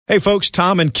Hey, folks,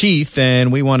 Tom and Keith,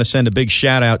 and we want to send a big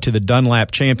shout-out to the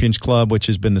Dunlap Champions Club, which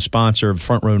has been the sponsor of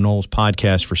Front Row Noles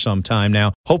podcast for some time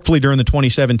now. Hopefully, during the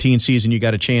 2017 season, you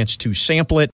got a chance to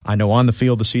sample it. I know on the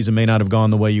field, the season may not have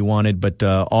gone the way you wanted, but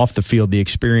off the field, the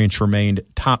experience remained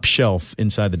top shelf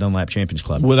inside the Dunlap Champions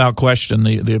Club. Without question,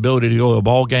 the ability to go to a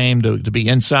ball game, to be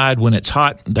inside when it's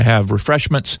hot, to have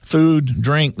refreshments, food,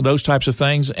 drink, those types of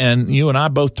things. And you and I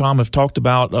both, Tom, have talked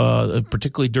about,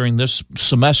 particularly during this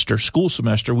semester, school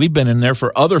semester, we've been in there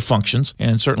for other functions,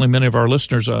 and certainly many of our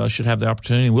listeners should have the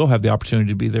opportunity, and will have the opportunity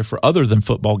to be there for other than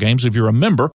football games. If you're a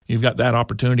member, you've got that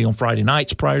opportunity on Friday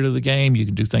nights prior to the game. You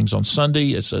can do things on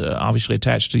Sunday. It's obviously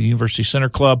attached to the University Center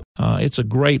Club. It's a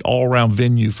great all-around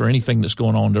venue for anything that's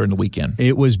going on during the weekend.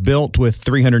 It was built with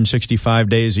 365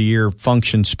 days a year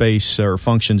function space or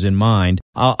functions in mind.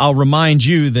 I'll remind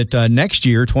you that next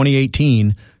year,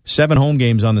 2018, 7 home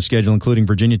games on the schedule, including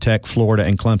Virginia Tech, Florida,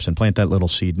 and Clemson. Plant that little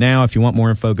seed now. If you want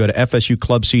more info, go to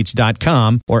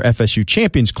FSUclubseats.com or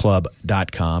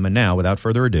FSUchampionsclub.com. And now, without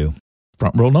further ado,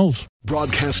 Front Row Noles.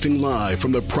 Broadcasting live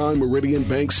from the Prime Meridian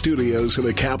Bank Studios in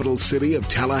the capital city of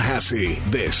Tallahassee,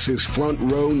 this is Front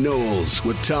Row Noles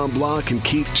with Tom Block and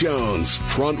Keith Jones.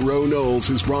 Front Row Noles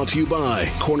is brought to you by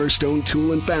Cornerstone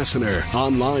Tool and Fastener,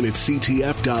 online at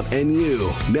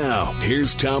ctf.nu. Now,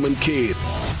 here's Tom and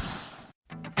Keith.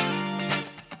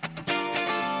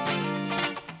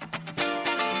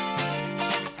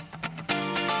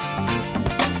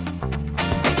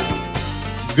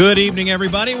 Good evening,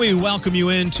 everybody. We welcome you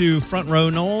into Front Row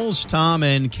Noles. Tom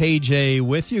and KJ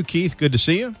with you. Keith, good to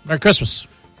see you. Merry Christmas.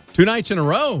 2 nights in a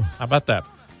row. How about that?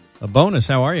 A bonus.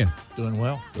 How are you? Doing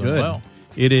well. Good. Well.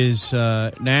 It is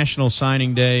National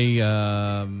Signing Day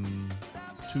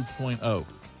 2.0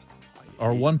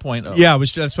 or 1.0. Yeah,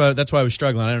 that's why I was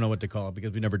struggling. I don't know what to call it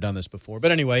because we've never done this before.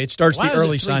 But anyway, it starts the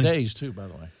early signing. 3 days, too, by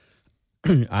the way?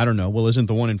 I don't know. Well, isn't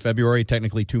the one in February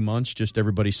technically 2 months? Just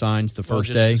everybody signs the first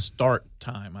just day? The start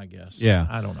time, I guess. Yeah.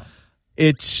 I don't know.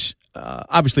 It's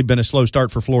obviously been a slow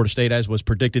start for Florida State, as was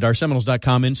predicted. Our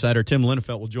Seminoles.com insider, Tim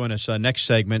Linnefelt, will join us next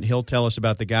segment. He'll tell us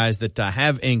about the guys that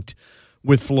have inked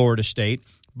with Florida State.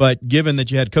 But given that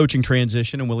you had coaching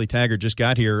transition, and Willie Taggart just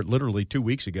got here literally 2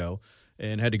 weeks ago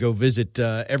and had to go visit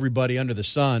everybody under the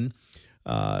sun,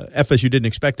 FSU didn't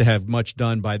expect to have much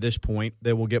done by this point.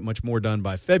 They will get much more done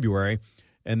by February,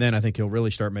 and then I think he'll really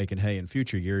start making hay in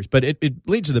future years. But it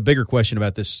leads to the bigger question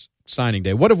about this signing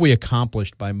day. What have we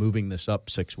accomplished by moving this up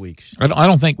 6 weeks? I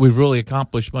don't think we've really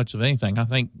accomplished much of anything. I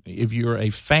think if you're a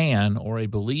fan or a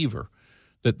believer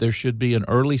that there should be an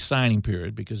early signing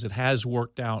period, because it has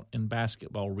worked out in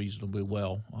basketball reasonably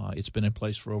well. It's been in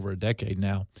place for over a decade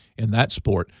now in that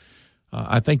sport.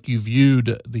 I think you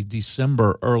viewed the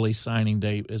December early signing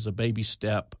date as a baby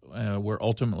step where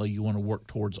ultimately you want to work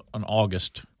towards an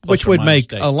August. Which would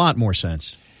make a lot more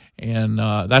sense. And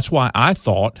that's why I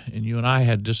thought, and you and I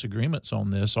had disagreements on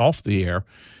this off the air,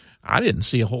 I didn't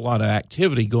see a whole lot of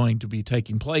activity going to be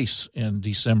taking place in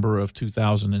December of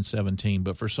 2017.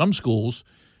 But for some schools,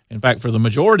 in fact, for the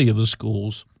majority of the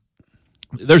schools,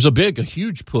 there's a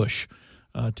huge push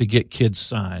to get kids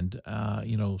signed.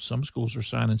 Some schools are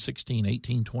signing 16,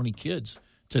 18, 20 kids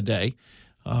today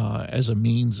as a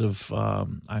means of,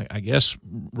 I guess,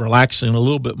 relaxing a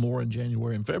little bit more in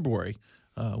January and February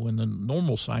when the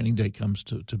normal signing day comes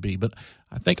to be. But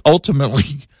I think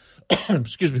ultimately, I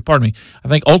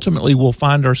think ultimately we'll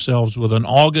find ourselves with an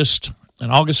August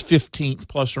 15th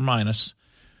plus or minus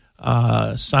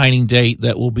signing date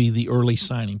that will be the early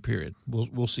signing period.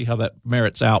 We'll see how that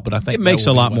merits out, but I think it makes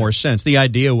a lot more sense. The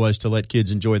idea was to let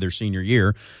kids enjoy their senior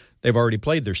year. They've already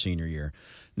played their senior year.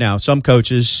 Now, some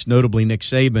coaches, notably Nick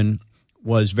Saban,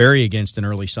 was very against an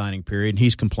early signing period.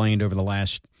 He's complained over the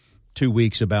last 2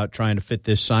 weeks about trying to fit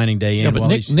this signing day in. Yeah,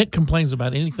 but Nick complains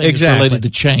about anything exactly, that's related to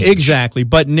change. Exactly.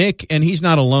 But Nick, and he's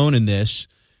not alone in this,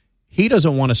 he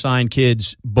doesn't want to sign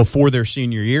kids before their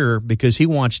senior year because he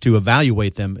wants to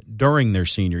evaluate them during their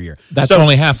senior year. That's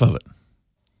only half of it.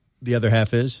 The other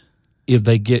half is? If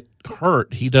they get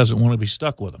hurt, he doesn't want to be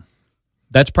stuck with them.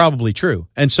 That's probably true.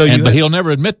 But he'll never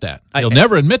admit that.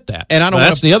 Never admit that. And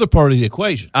that's the other part of the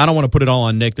equation. I don't want to put it all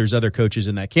on Nick. There's other coaches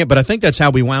in that camp. But I think that's how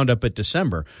we wound up at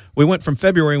December. We went from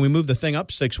February and we moved the thing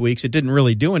up 6 weeks. It didn't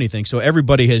really do anything. So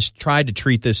everybody has tried to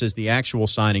treat this as the actual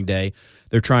signing day.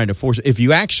 They're trying to force it. If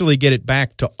you actually get it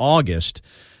back to August,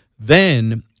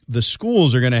 then the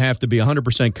schools are going to have to be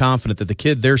 100% confident that the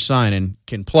kid they're signing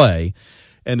can play.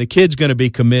 And the kid's going to be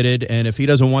committed, and if he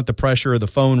doesn't want the pressure of the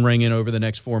phone ringing over the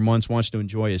next 4 months, wants to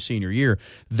enjoy his senior year,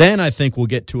 then I think we'll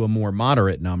get to a more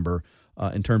moderate number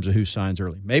in terms of who signs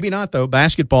early. Maybe not, though.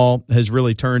 Basketball has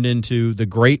really turned into the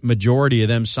great majority of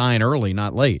them sign early,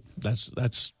 not late.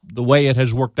 That's the way it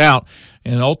has worked out,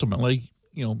 and ultimately,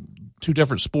 two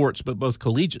different sports, but both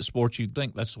collegiate sports, you'd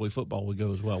think that's the way football would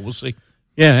go as well. We'll see.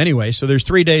 Yeah, anyway, so there's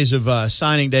 3 days of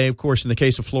signing day, of course, in the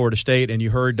case of Florida State, and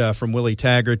you heard from Willie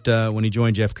Taggart when he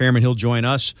joined Jeff Cameron. He'll join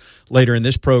us later in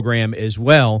this program as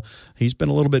well. He's been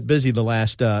a little bit busy the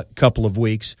last couple of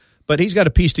weeks, but he's got to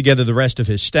piece together the rest of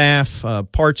his staff.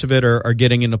 Parts of it are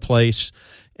getting into place,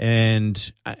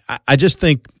 and I just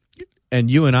think,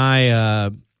 and you and I,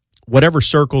 whatever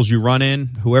circles you run in,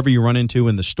 whoever you run into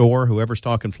in the store, whoever's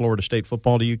talking Florida State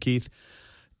football to you, Keith,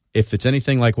 if it's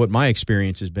anything like what my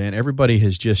experience has been, everybody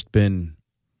has just been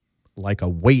like a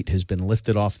weight has been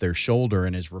lifted off their shoulder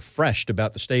and is refreshed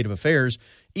about the state of affairs,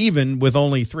 even with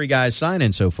only 3 guys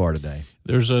signing so far today.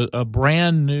 There's a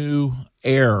brand new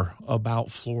air about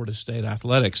Florida State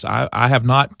athletics. I have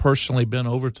not personally been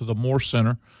over to the Moore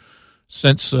Center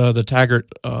since the Taggart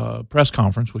press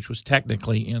conference, which was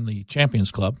technically in the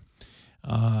Champions Club.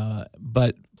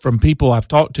 But from people I've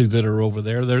talked to that are over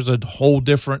there, there's a whole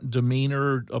different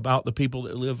demeanor about the people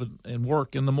that live and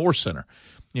work in the Moore Center.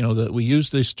 That we use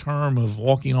this term of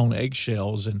walking on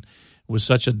eggshells, and with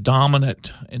such a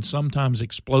dominant and sometimes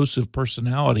explosive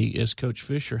personality as Coach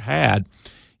Fisher had,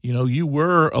 you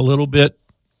were a little bit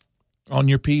on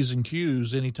your P's and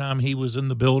Q's anytime he was in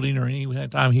the building or any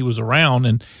time he was around.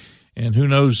 And who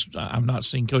knows, I've not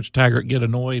seen Coach Taggart get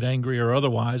annoyed, angry, or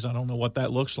otherwise. I don't know what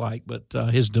that looks like, but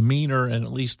his demeanor and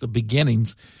at least the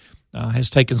beginnings has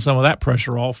taken some of that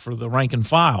pressure off for the rank and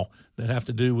file that have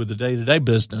to do with the day-to-day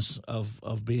business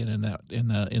of being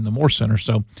in the Moore Center.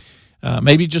 So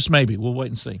maybe, just maybe, we'll wait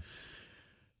and see.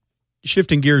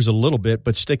 Shifting gears a little bit,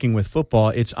 but sticking with football,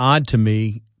 it's odd to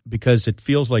me because it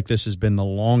feels like this has been the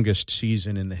longest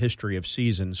season in the history of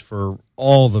seasons for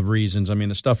all the reasons. I mean,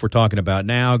 the stuff we're talking about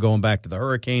now, going back to the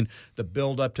hurricane, the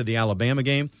build-up to the Alabama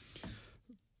game.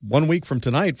 1 week from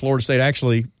tonight, Florida State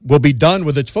actually will be done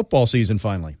with its football season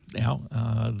finally. Now,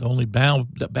 the only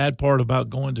bad part about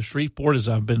going to Shreveport is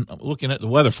I've been looking at the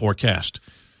weather forecast.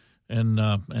 And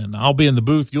I'll be in the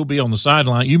booth. You'll be on the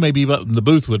sideline. You may be in the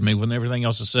booth with me when everything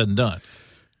else is said and done.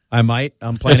 I might.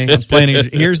 I'm planning.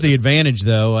 Here's the advantage,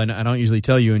 though, and I don't usually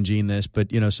tell you and Gene this, but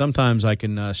sometimes I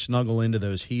can snuggle into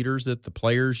those heaters that the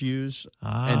players use,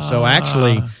 and so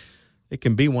actually, it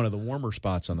can be one of the warmer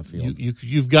spots on the field.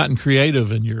 You've gotten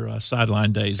creative in your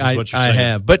sideline days. Is what you're saying. I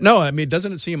have, but no. I mean,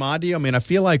 doesn't it seem odd to you? I mean, I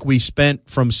feel like we spent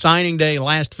from signing day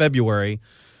last February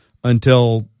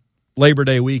until Labor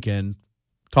Day weekend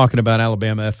talking about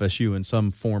Alabama FSU in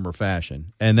some form or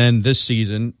fashion, and then this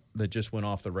season that just went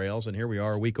off the rails, and here we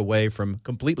are a week away from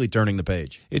completely turning the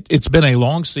page. It's been a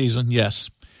long season, yes.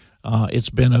 It's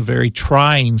been a very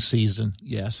trying season,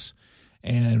 yes.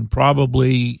 And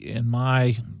probably in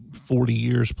my 40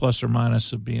 years plus or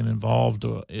minus of being involved,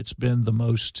 it's been the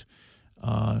most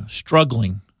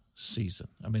struggling season.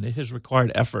 I mean, it has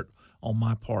required effort on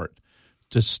my part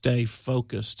to stay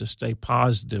focused, to stay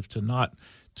positive, to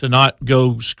not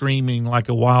go screaming like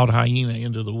a wild hyena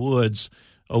into the woods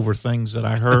over things that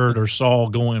I heard or saw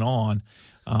going on.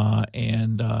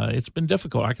 And it's been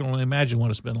difficult. I can only imagine what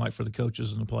it's been like for the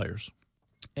coaches and the players.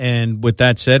 And with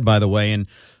that said, by the way, and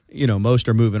most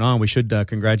are moving on, we should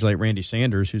congratulate Randy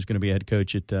Sanders, who's going to be head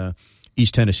coach at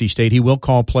East Tennessee State. He will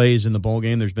call plays in the bowl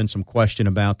game. There's been some question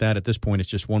about that. At this point, it's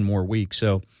just one more week.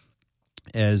 So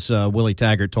as Willie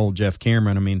Taggart told Jeff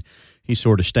Cameron, I mean, he's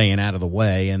sort of staying out of the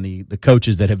way, and the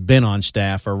coaches that have been on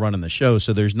staff are running the show.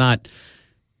 So there's not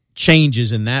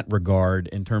changes in that regard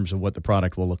in terms of what the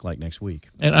product will look like next week.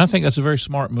 And I think that's a very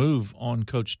smart move on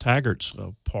Coach Taggart's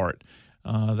part.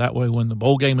 That way, when the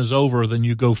bowl game is over, then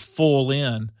you go full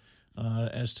in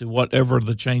as to whatever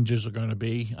the changes are going to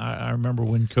be. I remember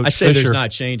when Coach Fisher, there's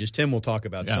not changes. Tim will talk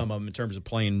about some of them in terms of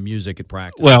playing music at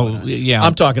practice. Well, yeah.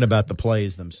 I'm talking about the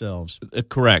plays themselves.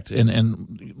 Correct.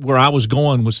 And where I was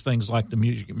going was things like the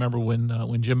music. Remember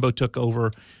when Jimbo took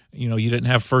over, you didn't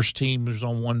have first teamers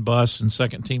on one bus and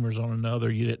second teamers on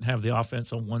another. You didn't have the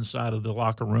offense on one side of the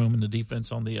locker room and the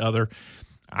defense on the other.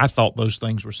 I thought those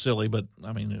things were silly, but,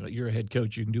 I mean, you're a head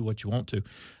coach. You can do what you want to.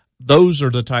 Those are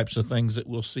the types of things that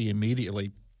we'll see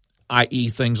immediately, i.e.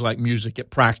 things like music at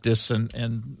practice.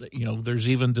 And there's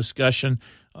even discussion,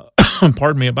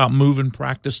 about moving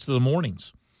practice to the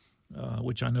mornings,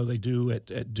 which I know they do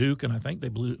at Duke, and I think they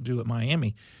do at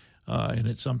Miami. And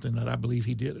it's something that I believe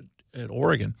he did at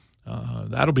Oregon.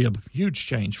 That'll be a huge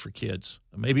change for kids.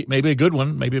 Maybe a good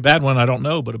one, maybe a bad one, I don't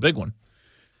know, but a big one.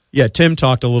 Yeah, Tim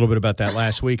talked a little bit about that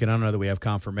last week, and I don't know that we have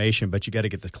confirmation, but you got to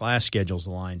get the class schedules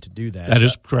aligned to do that. That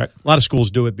is correct. A lot of schools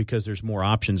do it because there's more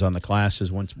options on the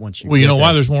classes once you. Well, you know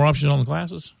why there's more options on the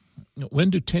classes? When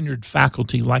do tenured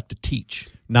faculty like to teach?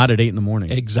 Not at 8 in the morning.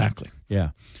 Exactly. Yeah.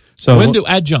 So when do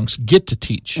adjuncts get to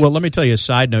teach? Well, let me tell you a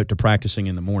side note to practicing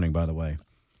in the morning, by the way.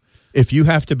 If you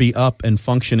have to be up and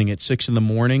functioning at 6 in the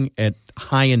morning at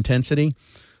high intensity,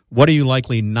 what are you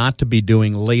likely not to be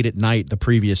doing late at night the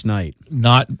previous night?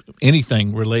 Not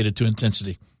anything related to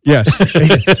intensity. Yes.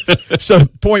 So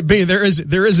point being, there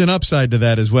is an upside to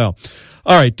that as well.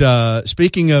 All right.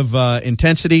 Speaking of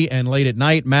intensity and late at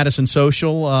night, Madison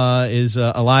Social is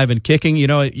alive and kicking. You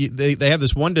know, they have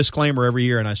this one disclaimer every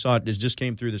year, and I saw it just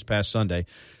came through this past Sunday.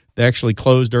 They actually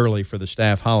closed early for the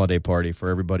staff holiday party for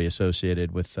everybody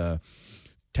associated with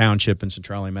Township and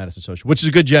Centrale Madison Social, which is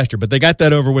a good gesture. But they got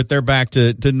that over with. They're back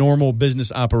to normal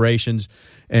business operations,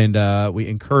 and we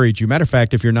encourage you. Matter of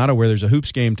fact, if you're not aware, there's a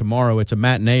hoops game tomorrow. It's a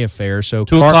matinee affair. So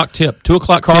 2 o'clock tip. 2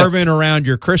 o'clock carve tip. in around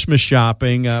your Christmas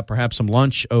shopping, perhaps some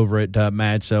lunch over at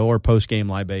Madso or post-game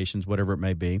libations, whatever it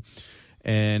may be.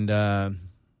 And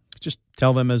just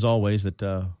tell them, as always,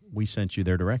 that we sent you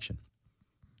their direction.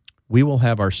 We will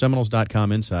have our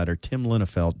Seminoles.com insider, Tim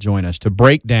Linnefelt, join us to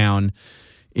break down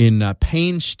in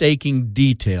painstaking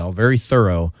detail, very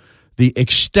thorough, the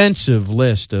extensive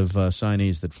list of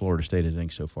signees that Florida State has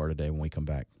inked so far today when we come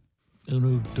back.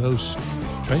 Uno, dos,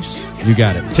 tres. You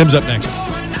got it. Tim's up next.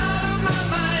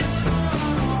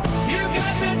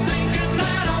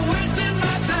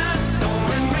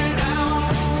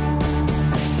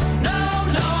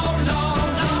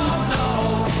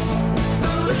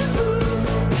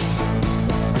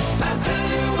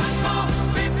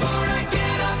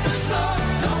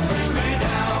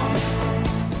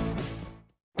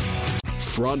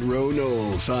 Front Row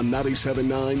Knowles on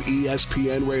 97.9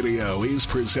 ESPN Radio is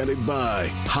presented by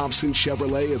Hobson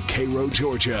Chevrolet of Cairo,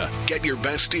 Georgia. Get your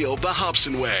best deal the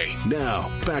Hobson way.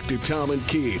 Now, back to Tom and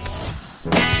Keith.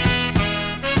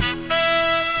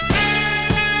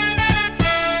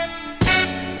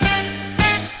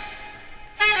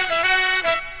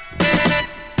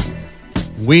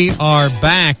 We are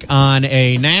back on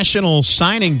a National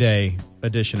Signing Day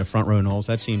edition of Front Row Knowles.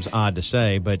 That seems odd to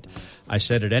say, but I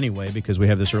said it anyway because we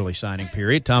have this early signing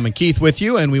period. Tom and Keith with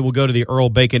you, and we will go to the Earl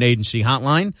Bacon Agency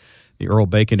hotline, the Earl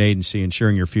Bacon Agency,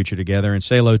 ensuring your future together, and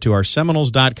say hello to our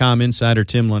Seminoles.com insider,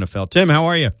 Tim Linnefelt. Tim, how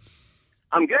are you?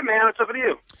 I'm good, man. What's up with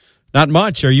you? Not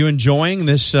much. Are you enjoying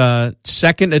this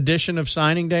second edition of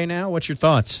Signing Day now? What's your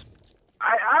thoughts?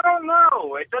 I don't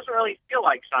know. It doesn't really feel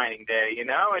like signing day, you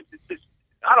know? It's just,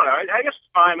 I don't know. I guess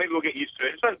it's fine. Maybe we'll get used to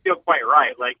it. It doesn't feel quite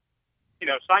right. Like, you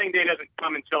know, signing day doesn't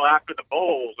come until after the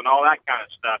bowls and all that kind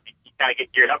of stuff. You kind of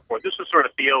get geared up for it. This just sort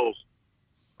of feels,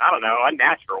 I don't know,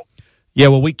 unnatural. Yeah,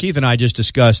 well, Keith and I just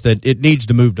discussed that it needs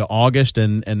to move to August,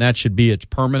 and that should be its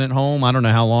permanent home. I don't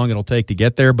know how long it'll take to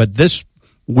get there, but this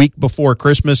week before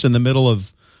Christmas in the middle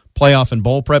of playoff and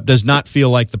bowl prep does not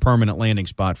feel like the permanent landing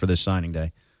spot for this signing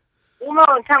day. Well, no,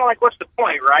 and kind of like what's the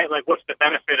point, right? Like what's the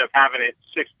benefit of having it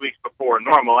 6 weeks before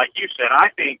normal? Like you said, I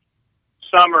think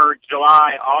summer,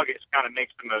 July, August kind of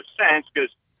makes the most sense because,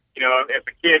 you know, if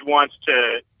a kid wants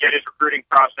to get his recruiting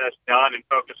process done and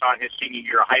focus on his senior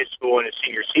year of high school and his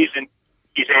senior season,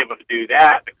 he's able to do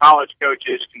that. The college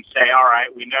coaches can say, all right,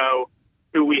 we know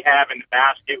who we have in the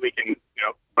basket. We can, you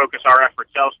know, focus our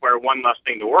efforts elsewhere, one less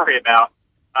thing to worry about.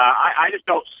 I just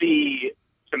don't see,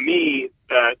 to me,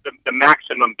 the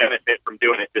maximum benefit from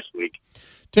doing it this week.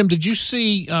 Tim, did you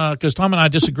see, because Tom and I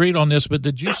disagreed on this, but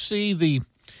did you see the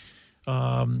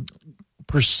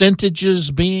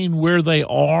percentages being where they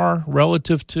are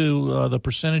relative to the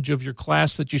percentage of your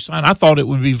class that you sign? I thought it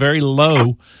would be very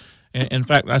low. In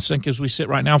fact, I think as we sit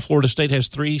right now, Florida State has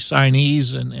 3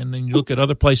 signees, and then you look at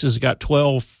other places that got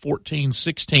 12, 14,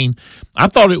 16. I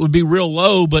thought it would be real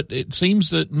low, but it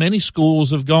seems that many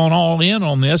schools have gone all in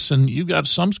on this, and you've got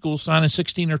some schools signing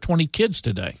 16 or 20 kids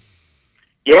today.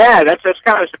 Yeah, that's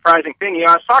kind of a surprising thing. You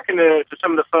know, I was talking to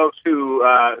some of the folks who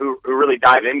really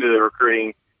dive into the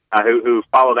recruiting, who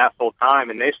follow that full time,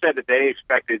 and they said that they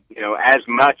expected, you know, as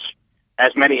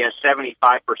many as 75%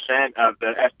 of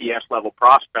the FBS level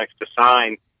prospects to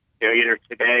sign, you know, either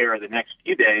today or the next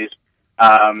few days.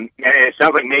 And it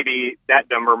sounds like maybe that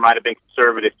number might have been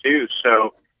conservative too.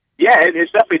 So, yeah,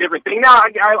 it's definitely a different thing. Now,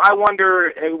 I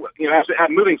wonder, you know, as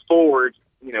moving forward,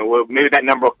 you know, maybe that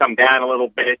number will come down a little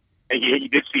bit. And you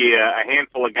did see a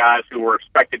handful of guys who were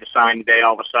expected to sign today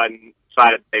all of a sudden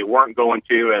decided they weren't going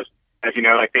to, as you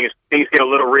know, like things get a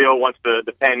little real once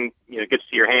the pen, you know, gets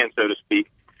to your hand, so to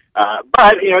speak.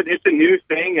 But, you know, it's a new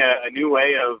thing, a new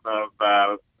way of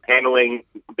handling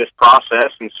this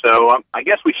process. And so I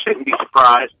guess we shouldn't be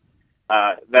surprised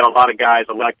that a lot of guys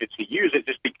elected to use it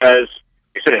just because,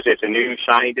 like I said, it's a new,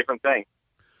 shiny, different thing.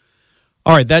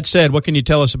 All right, that said, what can you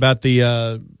tell us about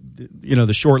the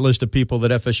short list of people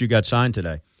that FSU got signed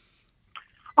today?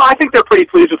 Well, I think they're pretty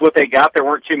pleased with what they got. There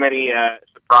weren't too many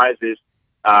surprises.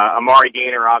 Amari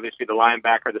Gaynor, obviously the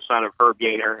linebacker, the son of Herb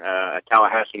Gaynor, a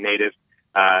Tallahassee native,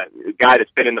 a guy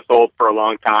that's been in the fold for a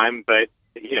long time, but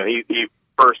he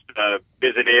first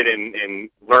visited and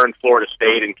learned Florida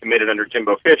State and committed under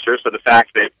Jimbo Fisher. So the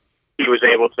fact that he was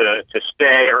able to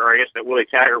stay, or I guess that Willie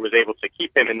Taggart was able to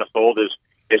keep him in the fold is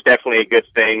definitely a good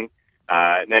thing.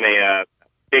 And then a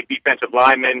big defensive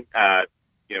lineman,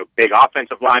 big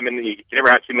offensive lineman. You can never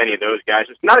have too many of those guys.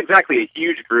 It's not exactly a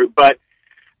huge group, but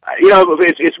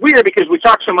it's weird because we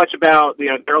talk so much about the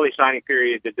early signing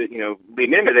period that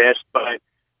leading into this, but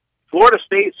Florida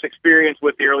State's experience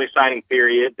with the early signing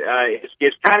period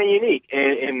is kind of unique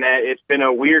in that it's been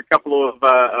a weird couple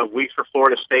of weeks for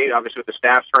Florida State, obviously with the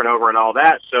staff turnover and all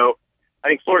that. So I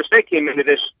think Florida State came into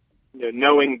this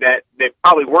knowing that they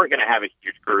probably weren't going to have a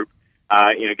huge group.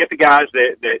 Get the guys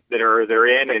that are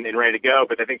in and ready to go.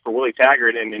 But I think for Willie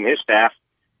Taggart and his staff,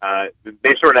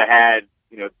 they sort of had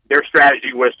their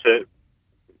strategy was to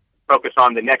focus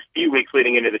on the next few weeks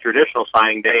leading into the traditional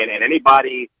signing day, and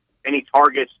any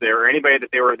targets there or anybody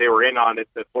that they were in on that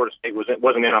Florida State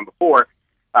wasn't in on before.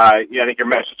 I think your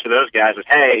message to those guys is,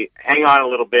 hey, hang on a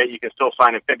little bit. You can still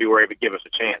sign in February, but give us a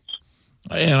chance.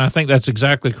 And I think that's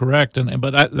exactly correct.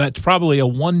 But that's probably a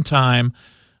one-time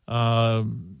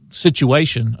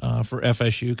situation for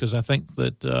FSU, because I think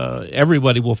that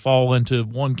everybody will fall into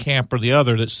one camp or the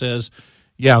other that says,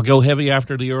 yeah, I'll go heavy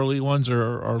after the early ones,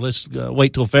 or let's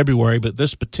wait till February. But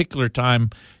this particular time,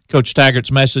 Coach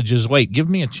Taggart's message is, wait, give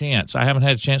me a chance. I haven't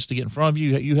had a chance to get in front of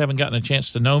you. You haven't gotten a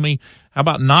chance to know me. How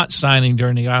about not signing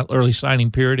during the early signing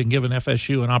period and giving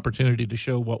FSU an opportunity to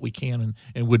show what we can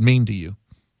and would mean to you?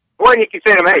 Well, you can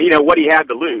say to him, what do you have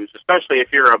to lose? Especially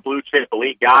if you're a blue-chip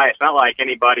elite guy. It's not like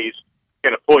anybody's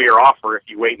going to pull your offer if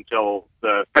you wait until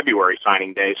the February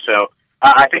signing day. So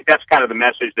I think that's kind of the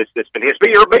message that's been his. But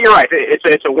you're right.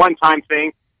 It's a one-time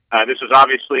thing. This is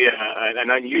obviously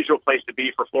an unusual place to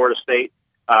be for Florida State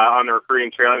on the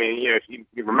recruiting trail. I mean, if you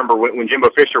remember when Jimbo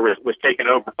Fisher was taken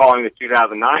over following the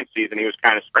 2009 season, he was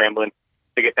kind of scrambling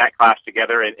to get that class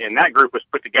together, and that group was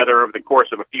put together over the course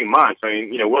of a few months. I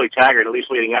mean, Willie Taggart, at least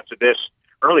leading up to this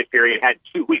early period, had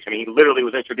 2 weeks. I mean, he literally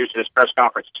was introduced to this press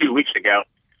conference 2 weeks ago.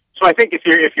 So I think if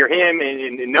you're him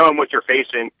and knowing what you're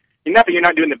facing, not that you're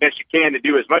not doing the best you can to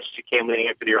do as much as you can leading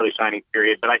up to the early signing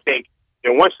period, but I think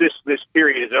once this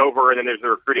period is over and then there's the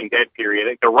recruiting dead period,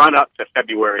 I think the run up to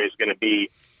February is going to be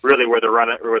really where the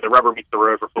rubber meets the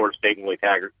road for Florida State and Willie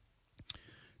Taggart.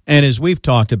 And as we've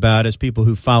talked about, as people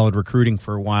who followed recruiting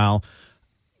for a while,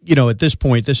 at this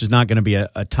point, this is not going to be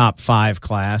a top 5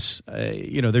 class.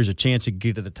 There's a chance it could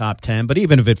get to the top 10, but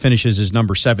even if it finishes as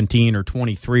number 17 or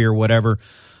 23 or whatever,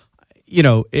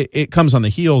 it comes on the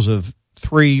heels of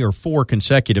 3 or 4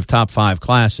 consecutive top 5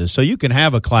 classes. So you can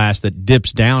have a class that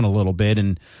dips down a little bit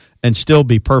and still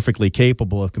be perfectly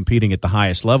capable of competing at the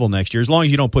highest level next year, as long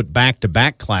as you don't put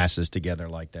back-to-back classes together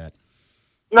like that.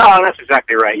 No, that's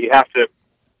exactly right. You have to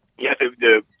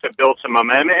build some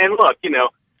momentum. And look,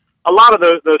 a lot of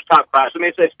those top classes, I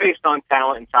mean, it's based on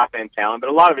talent and top-end talent, but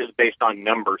a lot of it is based on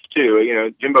numbers,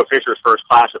 too. Jimbo Fisher's first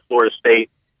class at Florida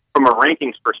State, from a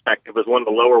rankings perspective, was one of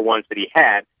the lower ones that he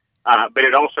had. But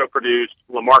it also produced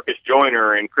LaMarcus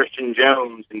Joyner and Christian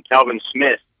Jones and Kelvin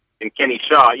Smith and Kenny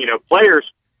Shaw, players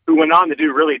who went on to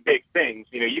do really big things.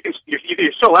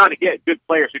 You're still allowed to get good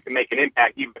players who can make an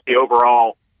impact, even if the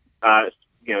overall,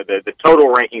 the total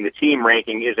ranking, the team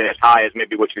ranking isn't as high as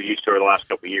maybe what you're used to over the last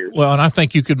couple of years. Well, and I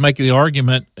think you could make the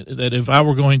argument that if I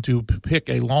were going to pick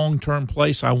a long-term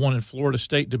place I wanted Florida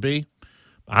State to be,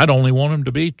 I'd only want them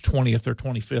to be 20th or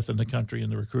 25th in the country in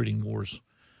the recruiting wars,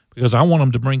 because I want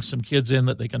them to bring some kids in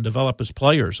that they can develop as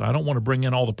players. I don't want to bring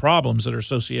in all the problems that are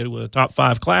associated with a top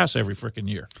 5 class every freaking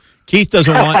year. Keith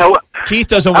doesn't want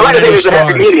any stars.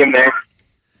 Happy medium there.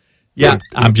 Yeah,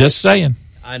 I'm just saying.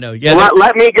 I know. Yeah,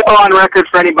 let me go on record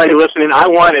for anybody listening. I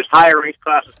want as high a ranked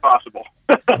class as possible.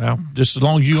 Well, just as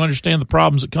long as you understand the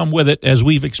problems that come with it, as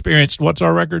we've experienced. What's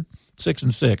our record?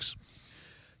 6-6.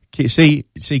 See,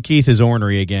 Keith is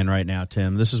ornery again right now,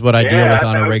 Tim. This is what I deal with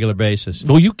on a regular basis.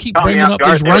 Well, you keep bringing up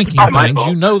these ranking things.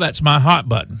 You know that's my hot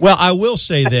button. Well, I will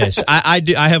say this. I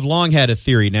have long had a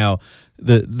theory. Now,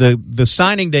 the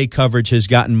signing day coverage has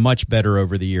gotten much better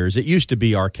over the years. It used to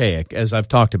be archaic, as I've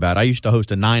talked about. I used to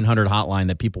host a 900 hotline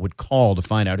that people would call to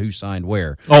find out who signed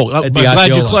where. Oh, I'm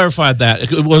glad you clarified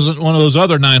that. It wasn't one of those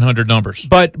other 900 numbers.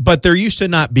 But there used to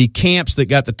not be camps that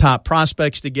got the top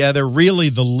prospects together. Really,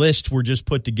 the lists were just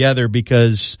put together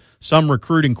because some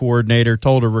recruiting coordinator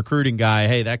told a recruiting guy,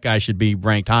 hey, that guy should be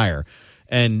ranked higher.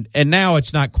 And now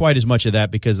it's not quite as much of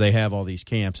that because they have all these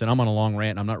camps. And I'm on a long rant,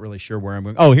 and I'm not really sure where I'm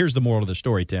going. Oh, here's the moral of the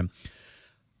story, Tim.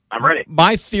 I'm ready.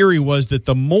 My theory was that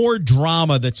the more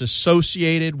drama that's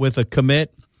associated with a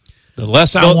commit, the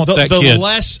less I want that kid. The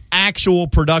less actual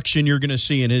production you're going to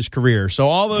see in his career. So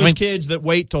all those kids that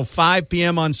wait till 5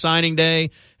 p.m. on signing day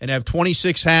and have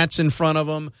 26 hats in front of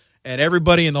them and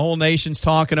everybody in the whole nation's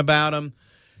talking about them,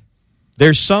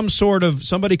 there's some sort of –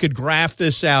 somebody could graph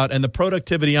this out, and the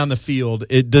productivity on the field,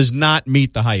 it does not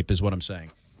meet the hype is what I'm saying.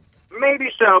 Maybe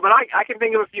so, but I can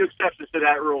think of a few exceptions to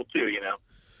that rule too, you know.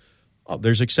 Oh,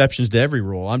 there's exceptions to every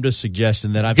rule. I'm just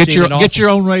suggesting that I've seen it get your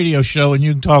own radio show, and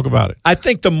you can talk about it. I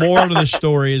think the moral of the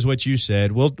story is what you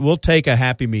said. We'll take a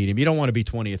happy medium. You don't want to be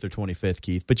 20th or 25th,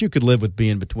 Keith, but you could live with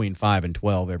being between 5 and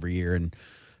 12 every year and,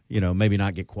 maybe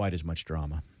not get quite as much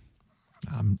drama.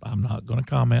 I'm not going to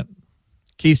comment.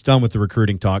 Keith's done with the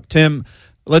recruiting talk. Tim,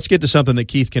 let's get to something that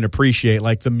Keith can appreciate,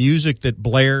 like the music that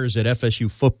blares at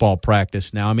FSU football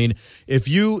practice now. I mean, if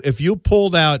you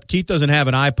pulled out – Keith doesn't have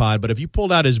an iPod, but if you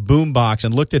pulled out his boombox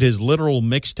and looked at his literal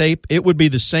mixtape, it would be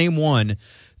the same one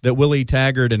that Willie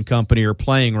Taggart and company are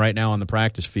playing right now on the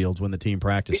practice fields when the team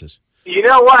practices. You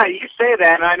know what? You say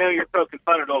that, and I know you're poking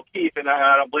fun at old Keith, and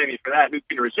I don't blame you for that. Who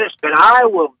can resist? But I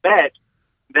will bet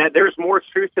that there's more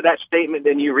truth to that statement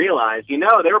than you realize. They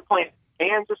were playing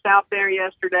Kansas out there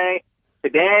yesterday.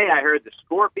 Today, I heard the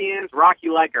Scorpions, Rock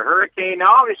You Like a Hurricane.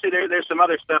 Now, obviously, there's some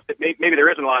other stuff that maybe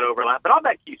there isn't a lot of overlap, but I'll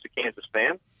bet Keith's a Kansas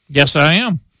fan. Yes, I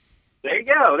am. There you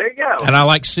go. And I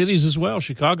like cities as well.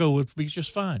 Chicago would be just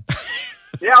fine.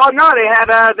 Yeah, no,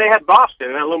 they had Boston,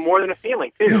 and a little more than a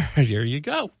feeling, too. There you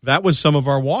go. That was some of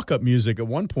our walk-up music at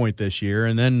one point this year,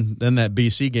 and then that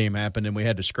BC game happened, and we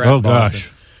had to scrap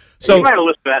Boston. Gosh. So you might have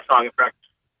listened to that song in practice.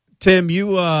 Tim,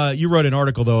 you wrote an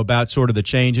article, though, about sort of the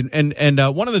change.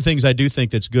 And one of the things I do think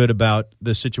that's good about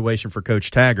the situation for Coach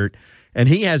Taggart, and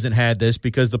he hasn't had this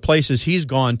because the places he's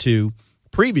gone to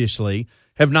previously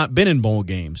have not been in bowl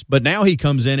games. But now he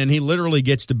comes in and he literally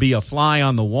gets to be a fly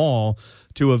on the wall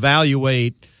to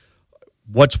evaluate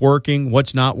what's working,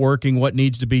 what's not working, what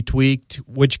needs to be tweaked,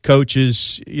 which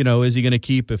coaches, is he going to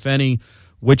keep, if any,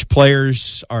 which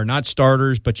players are not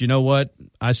starters, but you know what?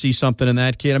 I see something in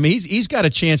that kid. I mean, he's got a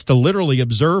chance to literally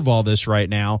observe all this right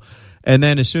now, and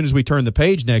then as soon as we turn the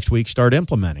page next week, start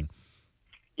implementing.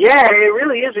 Yeah, it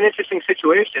really is an interesting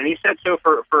situation. He said so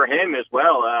for him as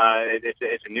well.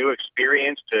 It's a new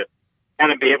experience to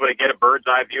kind of be able to get a bird's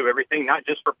eye view of everything, not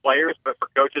just for players, but for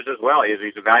coaches as well.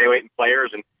 He's evaluating players,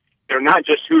 and they're not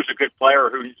just who's a good player or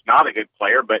who's not a good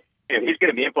player, but he's going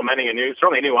to be implementing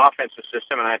certainly a new offensive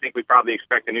system, and I think we probably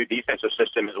expect a new defensive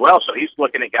system as well. So he's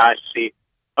looking at guys to see,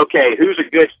 okay, who's a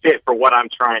good fit for what I'm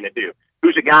trying to do?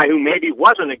 Who's a guy who maybe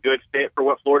wasn't a good fit for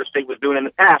what Florida State was doing in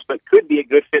the past, but could be a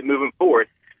good fit moving forward?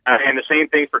 And the same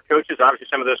thing for coaches. Obviously,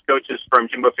 some of those coaches from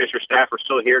Jimbo Fisher's staff are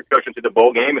still here coaching through the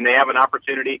bowl game, and they have an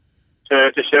opportunity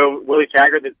to show Willie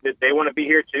Taggart that they want to be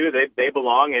here too. They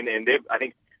belong, and I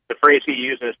think the phrase he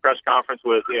used in his press conference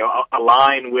was,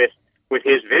 align with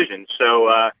his vision. So,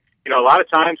 a lot of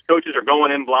times coaches are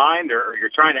going in blind, or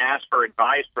you're trying to ask for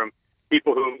advice from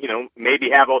people who, maybe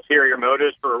have ulterior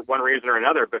motives for one reason or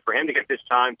another. But for him to get this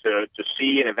time to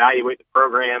see and evaluate the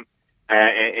program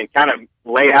and kind of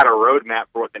lay out a roadmap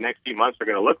for what the next few months are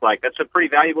going to look like, that's a pretty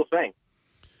valuable thing.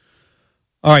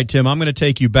 All right, Tim, I'm going to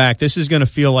take you back. This is going to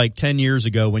feel like 10 years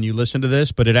ago when you listen to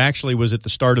this, but it actually was at the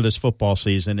start of this football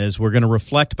season, as we're going to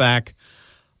reflect back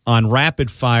on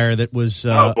Rapid Fire that was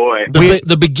oh boy,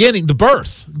 the beginning, the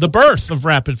birth of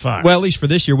Rapid Fire. Well, at least for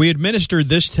this year. We administered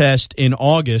this test in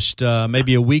August,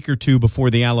 maybe a week or two before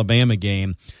the Alabama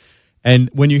game.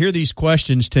 And when you hear these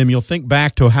questions, Tim, you'll think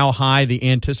back to how high the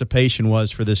anticipation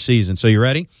was for this season. So you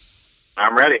ready?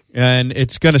 I'm ready. And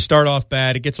it's going to start off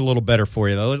bad. It gets a little better for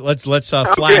you, though. Let's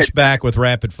flash back with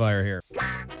Rapid Fire here.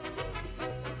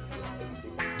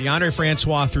 DeAndre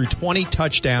Francois threw 20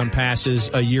 touchdown passes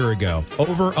a year ago.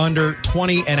 Over under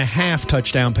 20.5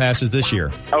 touchdown passes this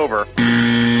year. Over.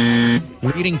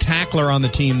 Leading tackler on the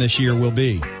team this year will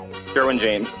be Derwin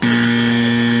James.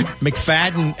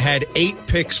 McFadden had 8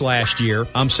 picks last year.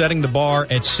 I'm setting the bar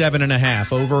at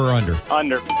 7.5. Over or under?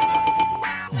 Under.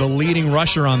 The leading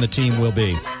rusher on the team will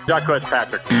be Jacquez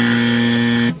Patrick.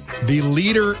 The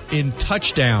leader in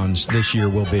touchdowns this year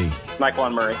will be Michael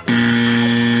Murray.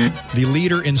 The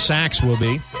leader in sacks will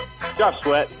be. Josh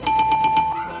Sweat.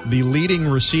 The leading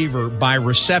receiver by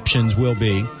receptions will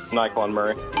be. Nyquan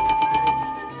Murray.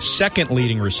 Second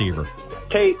leading receiver.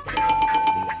 Tate.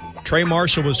 Trey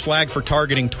Marshall was flagged for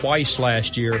targeting twice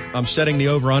last year. I'm setting the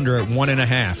over-under at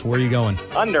 1.5. Where are you going?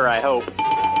 Under, I hope.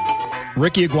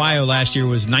 Ricky Aguayo last year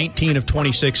was 19 of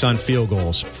 26 on field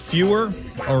goals. Fewer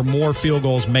or more field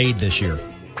goals made this year?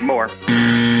 More.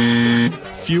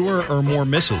 Fewer or more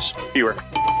misses? Fewer.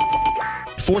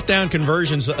 Fourth down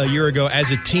conversions a year ago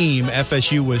as a team,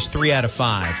 FSU was 3 out of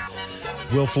 5.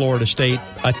 Will Florida State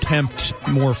attempt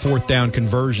more fourth down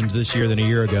conversions this year than a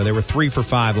year ago? They were 3 for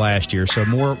 5 last year, so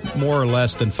more or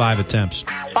less than 5 attempts.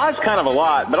 5's kind of a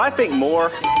lot, but I think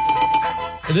more.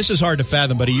 This is hard to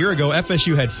fathom, but a year ago,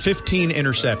 FSU had 15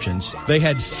 interceptions. They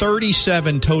had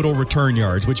 37 total return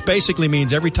yards, which basically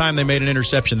means every time they made an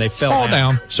interception, they fell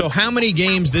down. So how many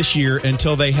games this year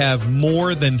until they have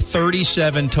more than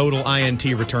 37 total INT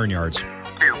return yards? 2.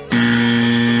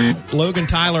 Logan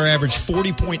Tyler averaged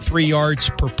 40.3 yards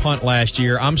per punt last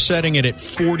year. I'm setting it at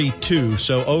 42,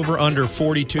 so over under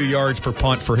 42 yards per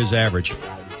punt for his average.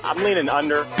 I'm leaning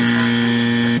under.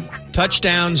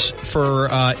 Touchdowns for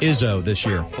Izzo this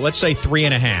year. Let's say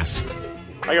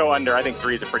 3.5. I go under. I think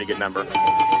 3 is a pretty good number.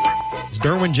 Is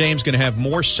Derwin James going to have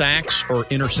more sacks or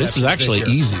interceptions? This is actually an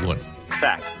easy one.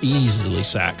 Sack. Easily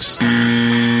sacks.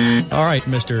 All right,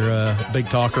 Mr. Big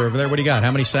Talker over there. What do you got?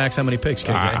 How many sacks, how many picks,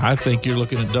 KJ? I think you're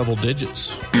looking at double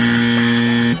digits.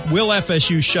 Will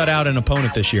FSU shut out an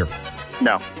opponent this year?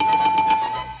 No.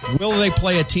 Will they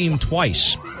play a team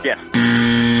twice? Yes.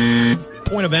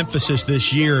 Point of emphasis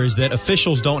this year is that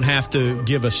officials don't have to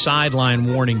give a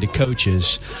sideline warning to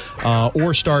coaches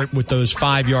or start with those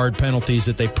 5-yard penalties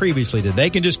that they previously did. They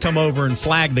can just come over and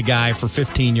flag the guy for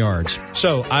 15 yards.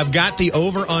 So I've got the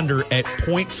over-under at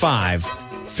 0.5,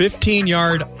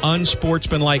 15-yard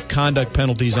unsportsmanlike conduct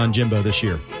penalties on Jimbo this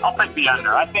year. I'll take the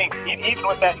under. I think even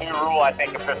with that new rule, I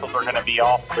think officials are going to be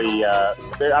awfully. I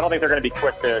don't think they're going to be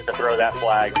quick to throw that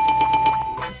flag.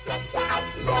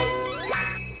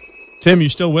 Tim, you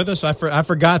still with us? I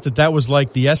forgot that was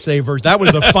like the essay version. That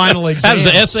was the final exam.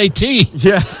 That was the SAT.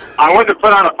 Yeah. I wanted to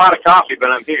put on a pot of coffee, but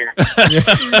I'm here.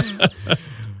 Yeah.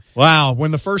 Wow.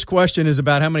 When the first question is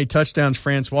about how many touchdowns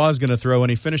Francois is going to throw, and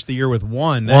he finished the year with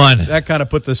one. That kind of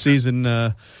put the season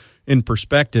in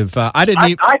perspective. I think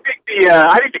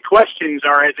the questions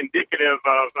are as indicative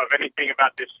of anything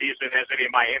about this season as any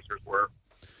of my answers were.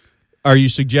 Are you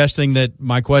suggesting that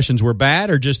my questions were bad,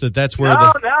 or just that's where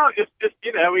No, just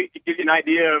we give you an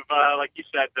idea of, like you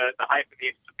said, the hype and the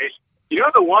anticipation. You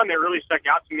know, the one that really stuck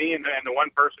out to me, and the one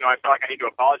person who I feel like I need to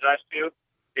apologize to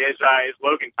is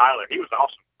Logan Tyler. He was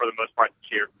awesome for the most part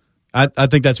this year. I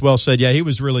think that's well said. Yeah, he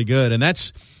was really good, and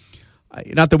that's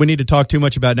not that we need to talk too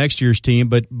much about next year's team,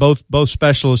 but both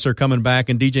specialists are coming back,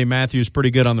 and DJ Matthews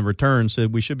pretty good on the return, so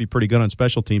we should be pretty good on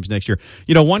special teams next year.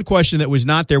 You know, one question that was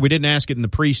not there, we didn't ask it in the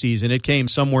preseason. It came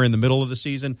somewhere in the middle of the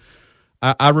season.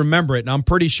 I remember it, and I'm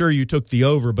pretty sure you took the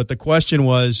over, but the question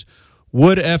was,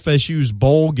 would FSU's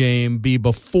bowl game be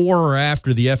before or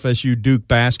after the FSU Duke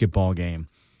basketball game?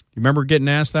 You remember getting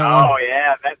asked that one? Oh,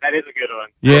 yeah, that is a good one.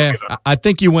 Yeah, I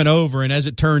think you went over, and as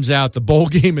it turns out, the bowl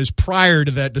game is prior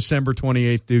to that December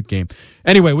 28th Duke game.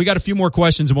 Anyway, we got a few more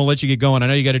questions, and we'll let you get going. I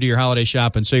know you got to do your holiday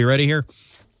shopping, so you ready here?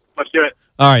 Let's do it.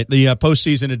 All right, the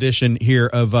postseason edition here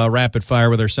of Rapid Fire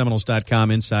with our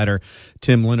Seminoles.com insider,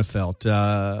 Tim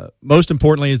Linafelt. Most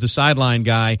importantly, is the sideline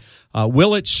guy.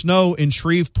 Will it snow in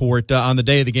Shreveport on the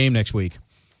day of the game next week?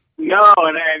 No,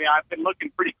 and I've been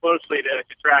looking pretty closely to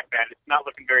track that. It's not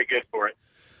looking very good for it.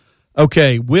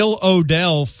 Okay, will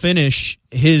Odell finish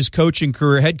his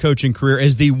head coaching career,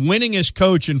 as the winningest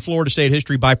coach in Florida State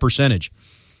history by percentage?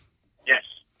 Yes.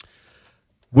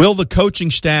 Will the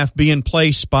coaching staff be in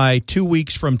place by 2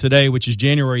 weeks from today, which is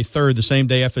January 3rd, the same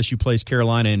day FSU plays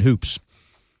Carolina in hoops?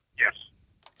 Yes.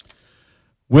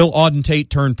 Will Auden Tate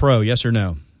turn pro, yes or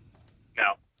no?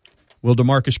 No. Will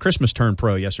DeMarcus Christmas turn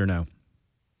pro, yes or no?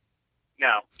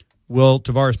 No. Will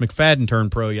Tavares McFadden turn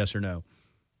pro, yes or no?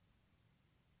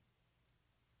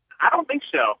 I don't think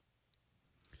so.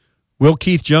 Will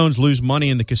Keith Jones lose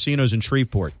money in the casinos in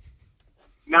Shreveport?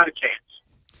 Not a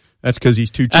chance. That's because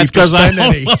he's too cheap to spend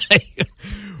any.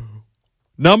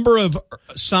 Number of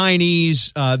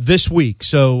signees this week.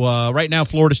 So right now,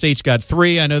 Florida State's got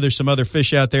 3. I know there's some other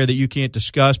fish out there that you can't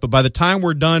discuss, but by the time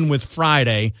we're done with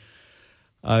Friday,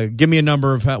 give me a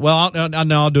number of.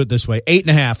 I'll do it this way: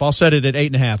 8.5. I'll set it at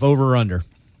 8.5. Over or under?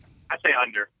 I say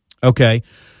under. Okay.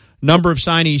 Number of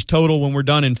signees total when we're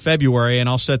done in February, and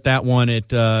I'll set that one at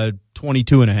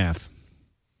 22.5.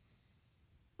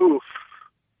 Oof.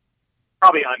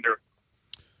 Probably under.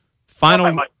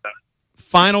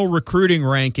 Final recruiting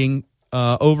ranking,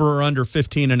 over or under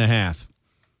 15.5.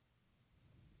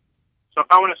 So if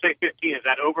I want to say 15, is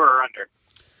that over or under?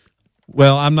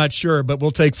 Well, I'm not sure, but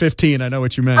we'll take 15. I know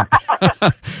what you meant.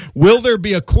 Will there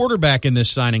be a quarterback in this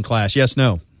signing class? Yes,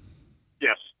 no?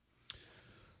 Yes.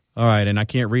 All right, and I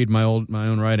can't read my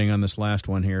own writing on this last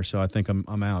one here, so I think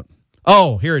I'm out.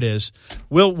 Oh, here it is.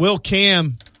 Will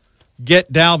Cam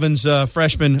get Dalvin's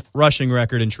freshman rushing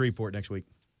record in Shreveport next week?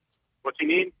 What's he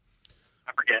need?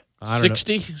 I forget.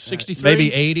 60, 63?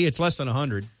 Maybe 80. It's less than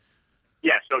 100.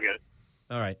 Yeah, still good.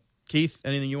 All right. Keith,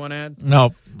 anything you want to add?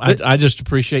 No, I just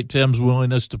appreciate Tim's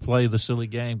willingness to play the silly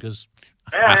game because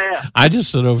I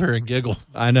just sit over here and giggle.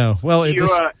 I know. Well,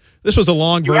 this was a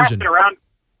long version.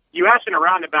 You asked in a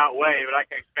roundabout way, but I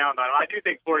can expound on it. I do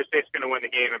think Florida State's going to win the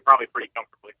game and probably pretty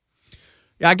comfortably.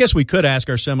 Yeah, I guess we could ask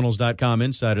our Seminoles.com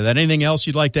insider that. Anything else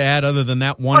you'd like to add other than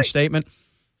that one statement?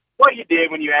 What you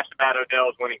did when you asked about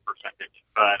Odell's winning percentage.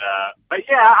 But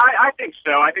yeah, I think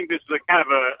so. I think this is a kind of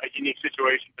a unique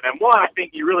situation for them. One, I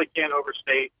think you really can't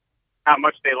overstate how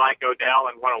much they like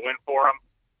Odell and want to win for him.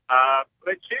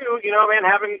 But two, man,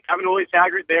 having Willie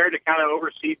Taggart there to kind of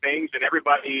oversee things, and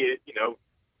everybody,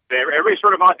 everybody's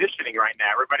sort of auditioning right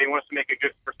now. Everybody wants to make a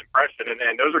good first impression, and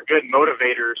those are good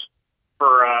motivators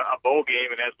for a bowl game.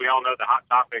 And as we all know, the hot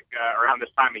topic around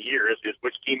this time of year is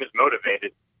which team is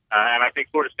motivated. And I think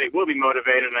Florida State will be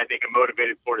motivated, and I think a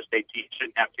motivated Florida State team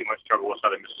shouldn't have too much trouble with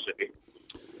Southern Mississippi.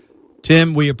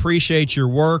 Tim, we appreciate your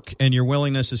work and your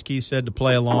willingness, as Keith said, to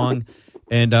play along.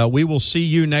 And we will see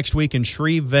you next week in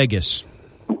Shreve, Vegas.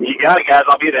 You got it, guys.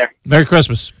 I'll be there. Merry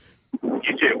Christmas.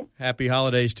 You too. Happy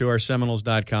holidays to our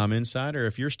Seminoles.com insider.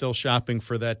 If you're still shopping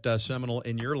for that Seminole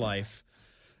in your life,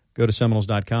 go to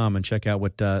Seminoles.com and check out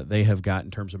what they have got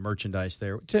in terms of merchandise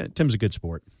there. Tim's a good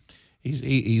sport.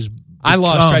 He's I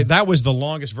lost track. That was the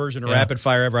longest version of Rapid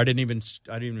Fire ever. I didn't even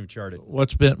chart it.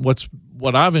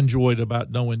 What I've enjoyed about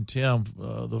knowing Tim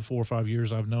the 4 or 5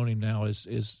 years I've known him now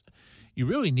is you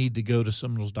really need to go to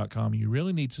Seminoles.com. You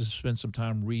really need to spend some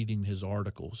time reading his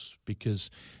articles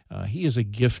because he is a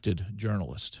gifted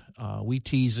journalist. We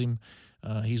tease him.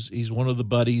 He's one of the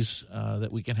buddies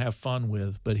that we can have fun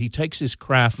with, but he takes his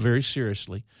craft very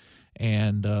seriously.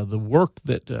 And the work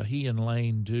that he and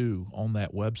Lane do on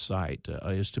that website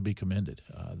is to be commended.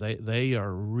 They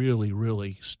are really,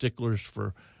 really sticklers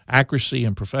for accuracy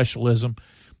and professionalism,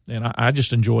 and I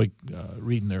just enjoy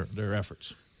reading their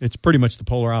efforts. It's pretty much the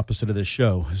polar opposite of this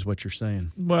show, is what you're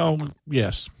saying. Well,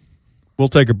 yes. We'll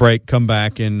take a break, come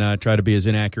back, and try to be as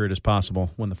inaccurate as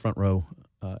possible when the front row.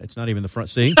 It's not even the front.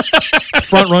 See?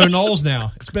 Front row Noles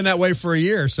now. It's been that way for a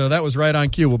year, so that was right on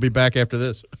cue. We'll be back after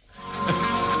this.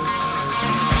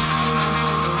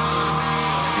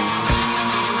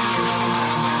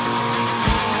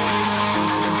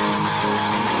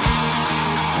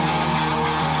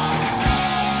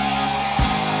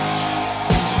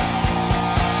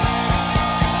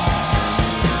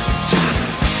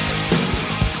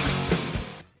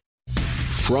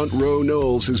 Front Row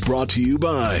Noles is brought to you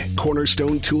by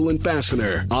Cornerstone Tool and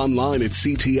Fastener. Online at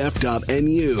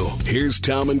ctf.nu. Here's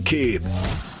Tom and Keith.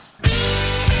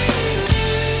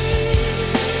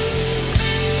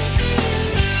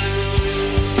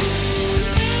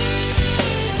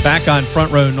 Back on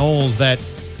Front Row Noles, that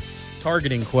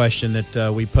targeting question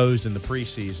that we posed in the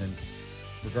preseason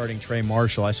regarding Trey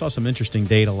Marshall. I saw some interesting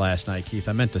data last night, Keith.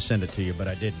 I meant to send it to you, but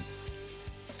I didn't.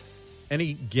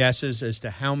 Any guesses as to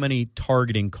how many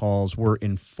targeting calls were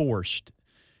enforced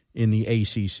in the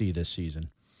ACC this season?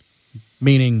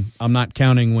 Meaning, I'm not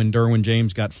counting when Derwin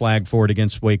James got flagged for it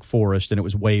against Wake Forest and it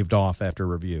was waived off after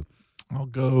review. I'll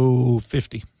go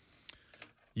 50.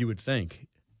 You would think.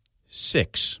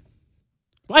 6.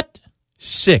 What?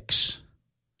 6.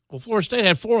 Well, Florida State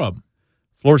had 4 of them.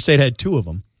 Florida State had 2 of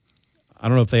them. I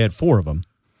don't know if they had 4 of them.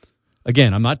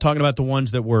 Again, I'm not talking about the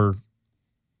ones that were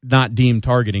not deemed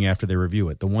targeting after they review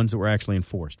it, the ones that were actually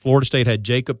enforced. Florida State had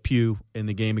Jacob Pugh in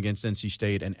the game against NC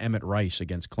State and Emmett Rice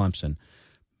against Clemson.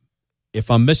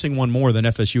 If I'm missing one more, then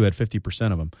FSU had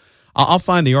 50% of them. I'll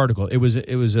find the article. It was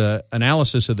a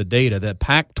analysis of the data that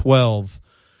Pac-12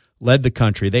 led the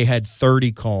country. They had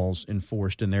 30 calls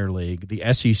enforced in their league.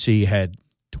 The SEC had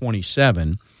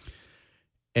 27.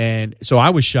 And so I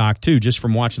was shocked, too, just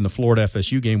from watching the Florida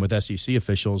FSU game with SEC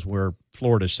officials where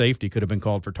Florida's safety could have been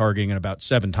called for targeting about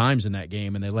 7 times in that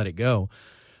game, and they let it go.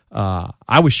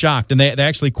 I was shocked. And they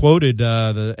actually quoted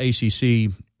the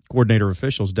ACC coordinator of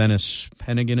officials, Dennis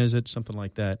Pennigan, is it? Something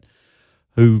like that,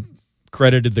 who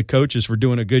credited the coaches for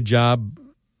doing a good job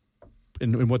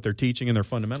in what they're teaching and their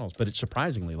fundamentals. But it's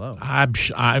surprisingly low. I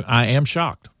am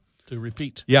shocked, to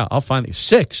repeat. Yeah, I'll find it.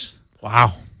 6.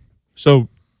 Wow. So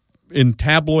in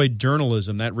tabloid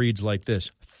journalism, that reads like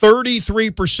this: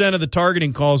 33% of the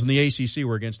targeting calls in the ACC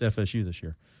were against FSU this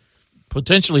year.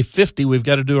 Potentially 50. We've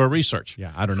got to do our research.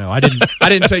 Yeah, I don't know. I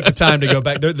didn't take the time to go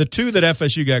back. The two that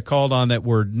FSU got called on that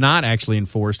were not actually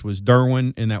enforced was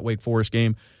Derwin in that Wake Forest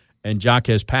game and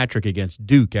Jaquez Patrick against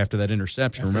Duke after that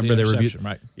interception. Remember they reviewed,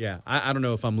 right? Yeah, I don't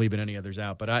know if I'm leaving any others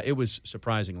out, but it was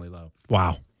surprisingly low.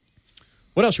 Wow.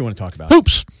 What else you want to talk about?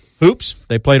 Hoops.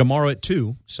 They play tomorrow at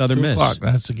 2, Southern Miss. 2 o'clock.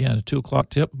 That's, again, a 2 o'clock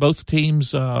tip. Both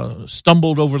teams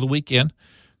stumbled over the weekend.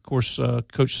 Of course,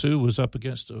 Coach Sue was up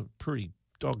against a pretty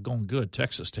doggone good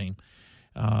Texas team,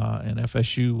 and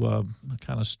FSU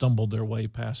kind of stumbled their way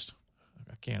past.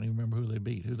 I can't even remember who they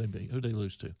beat. Who they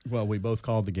lose to? Well, we both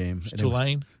called the game.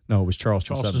 Tulane? No, it was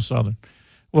Charleston Southern.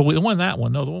 Well, we won that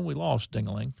one. No, the one we lost,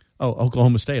 ding-a-ling. Oh,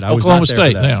 Oklahoma State. Oklahoma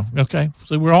State. Yeah. Okay.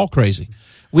 So we're all crazy.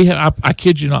 We have. I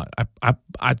kid you not. I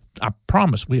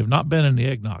promise we have not been in the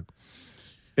eggnog.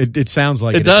 It sounds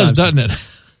like it does, doesn't it?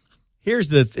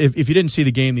 Here's if you didn't see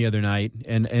the game the other night,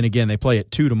 and again they play at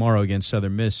 2 tomorrow against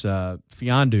Southern Miss.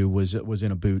 Fiondu was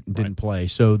in a boot and didn't play,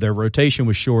 so their rotation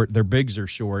was short. Their bigs are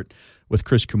short with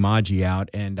Chris Kumaji out,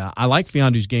 and I like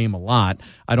Fiondu's game a lot.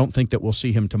 I don't think that we'll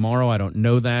see him tomorrow. I don't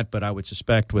know that, but I would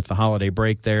suspect with the holiday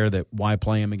break there that why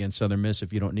play him against Southern Miss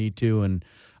if you don't need to, and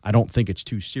I don't think it's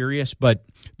too serious. But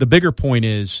the bigger point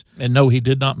is, and no, he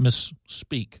did not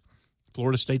misspeak.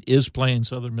 Florida State is playing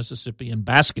Southern Mississippi in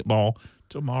basketball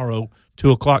tomorrow,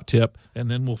 2 o'clock tip,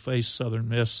 and then we'll face Southern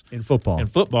Miss in football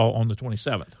on the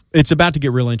 27th. It's about to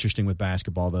get real interesting with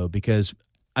basketball, though, because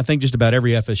I think just about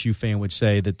every FSU fan would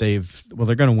say that they're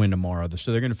going to win tomorrow,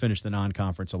 so they're going to finish the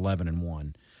non-conference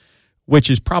 11-1, which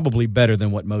is probably better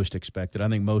than what most expected. I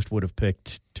think most would have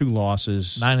picked 2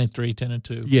 losses, 9-3,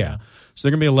 10-2. Yeah, so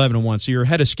they're going to be 11-1. So you're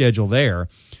ahead of schedule there.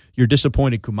 You're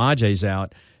disappointed Kumaje's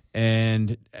out,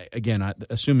 and again,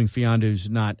 assuming Fiondu's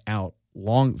not out.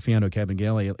 Fiondu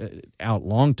Kabengele out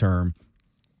long term,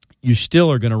 you still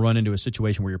are going to run into a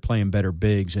situation where you're playing better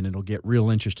bigs, and it'll get real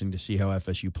interesting to see how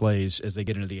FSU plays as they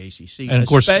get into the ACC, and of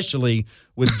course, especially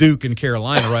with Duke and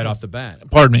Carolina right off the bat.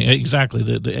 Pardon me, exactly.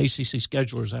 The ACC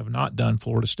schedulers have not done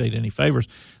Florida State any favors.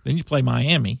 Then you play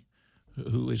Miami,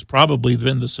 who has probably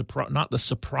been not the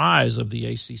surprise of the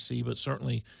ACC, but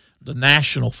certainly the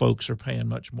national folks are paying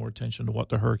much more attention to what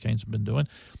the Hurricanes have been doing.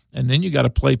 And then you got to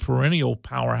play perennial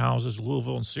powerhouses,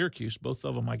 Louisville and Syracuse. Both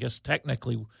of them, I guess,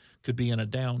 technically could be in a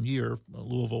down year,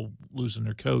 Louisville losing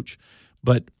their coach.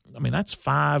 But, I mean, that's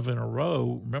 5 in a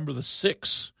row. Remember the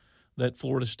 6 that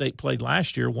Florida State played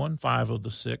last year, won 5 of the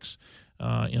 6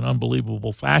 in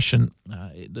unbelievable fashion.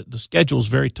 The schedule is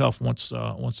very tough once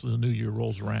the new year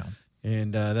rolls around.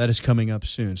 And that is coming up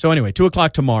soon. So anyway, 2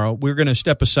 o'clock tomorrow. We're going to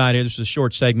step aside here. This is a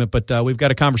short segment, but we've got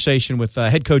a conversation with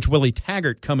head coach Willie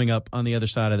Taggart coming up on the other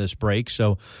side of this break.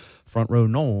 So Front Row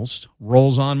Noles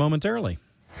rolls on momentarily.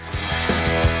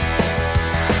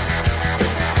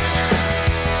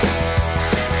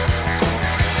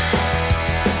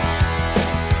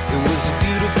 It was a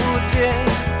beautiful day.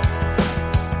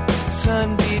 The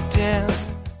sun beat down.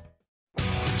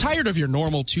 Tired of your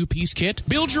normal 2-piece kit?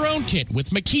 Build your own kit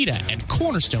with Makita and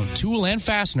Cornerstone Tool and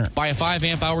Fastener. Buy a 5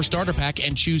 amp-hour starter pack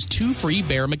and choose 2 free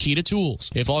Bear Makita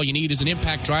tools. If all you need is an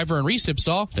impact driver and recip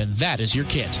saw, then that is your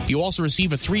kit. You also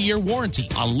receive a 3-year warranty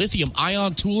on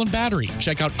lithium-ion tool and battery.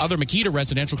 Check out other Makita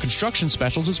residential construction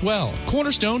specials as well.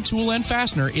 Cornerstone Tool and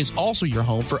Fastener is also your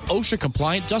home for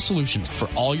OSHA-compliant dust solutions for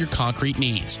all your concrete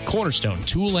needs. Cornerstone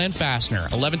Tool and Fastener,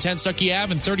 1110 Stuckey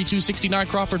Ave and 3269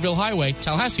 Crawfordville Highway,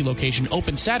 Tallahassee location,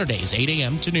 open Saturdays, 8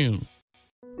 a.m. to noon.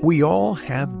 We all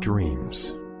have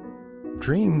dreams.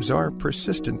 Dreams are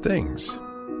persistent things.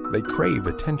 They crave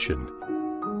attention.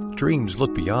 Dreams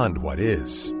look beyond what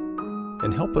is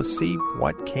and help us see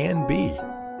what can be.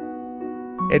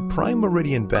 At Prime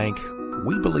Meridian Bank,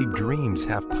 we believe dreams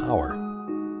have power.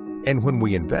 And when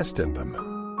we invest in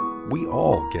them, we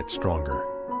all get stronger.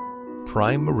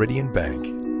 Prime Meridian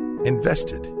Bank.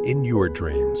 Invested in your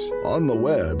dreams. On the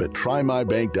web at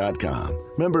trymybank.com.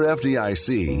 Member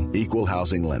FDIC, Equal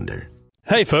Housing Lender.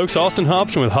 Hey folks, Austin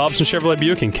Hobson with Hobson Chevrolet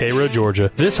Buick in Cairo,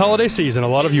 Georgia. This holiday season, a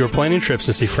lot of you are planning trips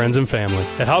to see friends and family.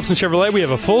 At Hobson Chevrolet, we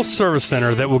have a full service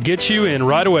center that will get you in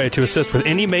right away to assist with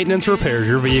any maintenance or repairs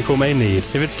your vehicle may need.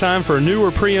 If it's time for a new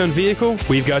or pre-owned vehicle,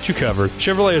 we've got you covered.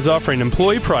 Chevrolet is offering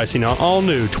employee pricing on all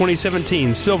new 2017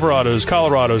 Silverados,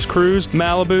 Colorados, Cruze,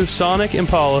 Malibu, Sonic,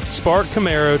 Impala, Spark,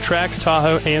 Camaro, Trax,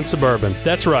 Tahoe, and Suburban.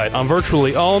 That's right, on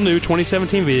virtually all new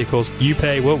 2017 vehicles, you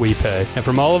pay what we pay. And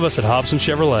from all of us at Hobson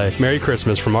Chevrolet, Merry Christmas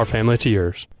from our family to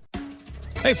yours.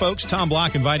 Hey folks, Tom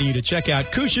Block inviting you to check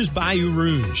out Couche's Bayou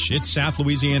Rouge. It's South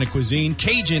Louisiana cuisine,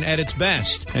 Cajun at its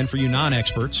best. And for you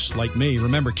non-experts like me,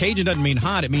 remember Cajun doesn't mean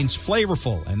hot, it means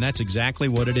flavorful. And that's exactly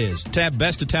what it is. Tab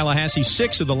Best of Tallahassee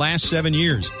 6 of the last 7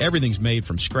 years. Everything's made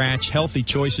from scratch, healthy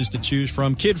choices to choose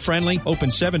from, kid-friendly,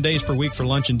 open 7 days per week for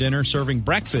lunch and dinner, serving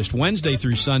breakfast Wednesday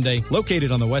through Sunday,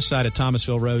 located on the west side of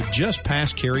Thomasville Road, just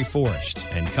past Cary Forest.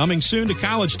 And coming soon to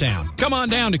Collegetown. Come on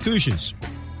down to Couche's.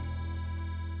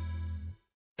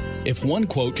 If one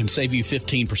quote can save you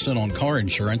 15% on car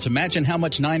insurance, imagine how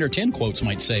much 9 or 10 quotes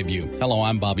might save you. Hello,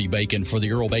 I'm Bobby Bacon for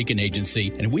the Earl Bacon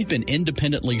Agency, and we've been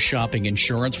independently shopping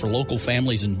insurance for local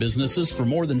families and businesses for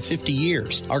more than 50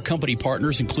 years. Our company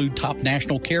partners include top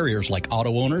national carriers like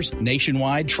Auto Owners,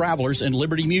 Nationwide, Travelers, and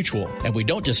Liberty Mutual. And we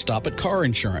don't just stop at car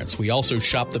insurance. We also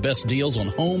shop the best deals on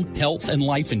home, health, and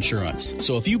life insurance.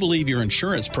 So if you believe your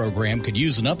insurance program could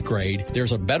use an upgrade,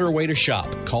 there's a better way to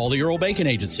shop. Call the Earl Bacon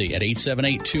Agency at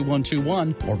 878-2121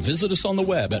 or visit us on the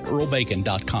web at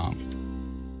earlbacon.com.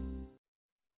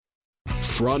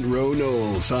 Front Row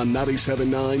Knowles on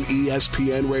 97.9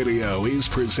 ESPN Radio is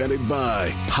presented by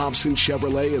Hobson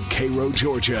Chevrolet of Cairo,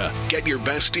 Georgia. Get your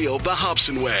best deal the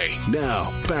Hobson way.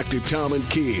 Now, back to Tom and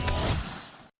Keith.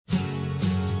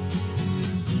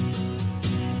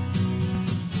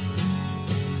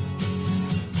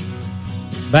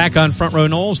 Back on Front Row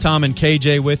Knowles, Tom and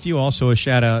KJ with you. Also a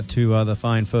shout-out to the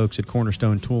fine folks at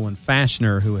Cornerstone Tool and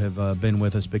Fastener who have been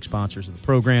with us, big sponsors of the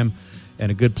program,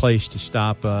 and a good place to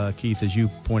stop, Keith, as you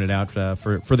pointed out,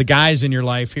 for the guys in your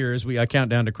life here as we count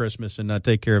down to Christmas and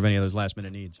take care of any of those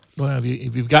last-minute needs. Well,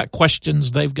 if you've got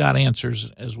questions, they've got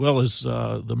answers, as well as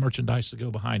the merchandise to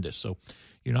go behind us. So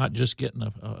you're not just getting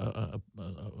a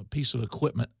piece of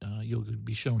equipment. You'll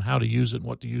be shown how to use it and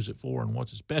what to use it for and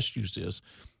what its best use is.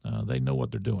 They know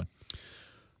what they're doing.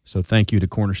 So thank you to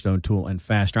Cornerstone Tool and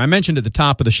Fastener. I mentioned at the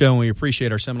top of the show, and we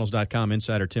appreciate our Seminoles.com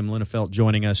insider Tim Linnefelt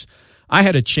joining us. I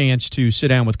had a chance to sit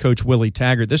down with Coach Willie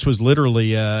Taggart. This was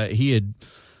literally he had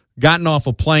gotten off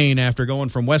a plane after going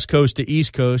from West Coast to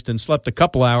East Coast and slept a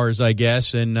couple hours, I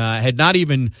guess, and had not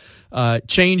even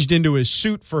changed into his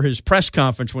suit for his press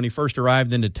conference when he first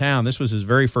arrived into town. This was his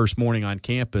very first morning on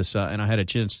campus, and I had a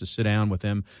chance to sit down with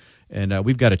him. And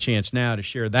we've got a chance now to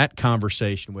share that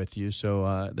conversation with you.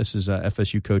 So this is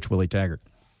FSU coach Willie Taggart.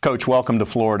 Coach, welcome to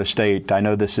Florida State. I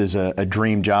know this is a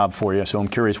dream job for you, so I'm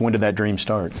curious, when did that dream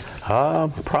start?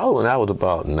 Probably when I was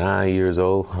about 9 years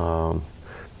old.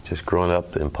 Just growing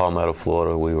up in Palmetto,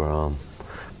 Florida, we were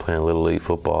playing Little League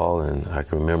football, and I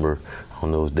can remember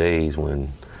on those days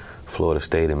when Florida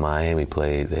State and Miami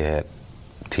played, they had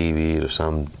TV or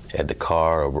something at the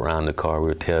car or around the car. We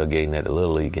were tailgating at the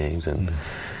Little League games and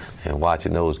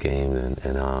watching those games,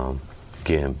 and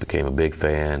again, became a big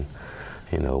fan,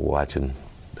 watching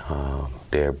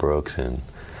Derrick Brooks and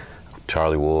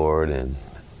Charlie Ward and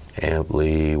Amp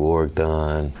Lee, Warwick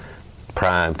Dunn,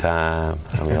 Prime Time.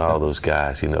 I mean, all those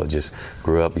guys, just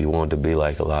grew up. You wanted to be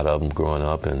like a lot of them growing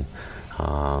up, and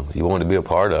you wanted to be a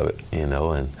part of it, and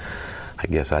I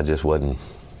guess I just wasn't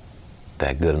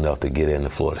that good enough to get into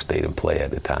Florida State and play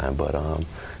at the time, but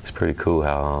it's pretty cool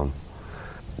how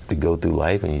to go through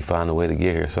life and you find a way to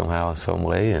get here somehow, some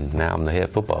way, and now I'm the head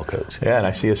football coach. Yeah, and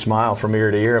I see a smile from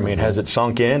ear to ear. I mean, has it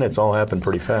sunk in? It's all happened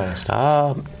pretty fast.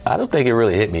 I don't think it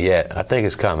really hit me yet. I think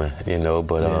it's coming,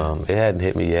 but it hadn't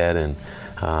hit me yet, and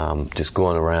just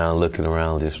going around, looking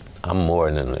around, I'm more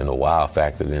in a wow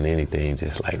factor than anything,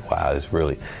 just like, wow, it's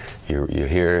really, you're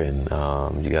here, and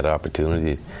you got an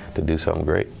opportunity to do something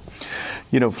great.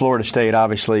 Florida State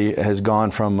obviously has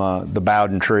gone from the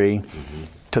Bowden tree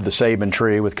to the Saban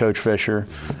tree with Coach Fisher,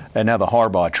 and now the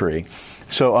Harbaugh tree.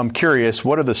 So I'm curious,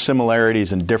 what are the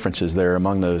similarities and differences there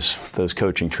among those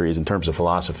coaching trees in terms of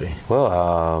philosophy?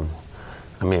 Well,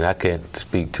 I can't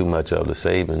speak too much of the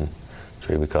Saban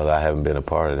tree because I haven't been a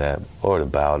part of that, or the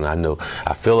Bowden.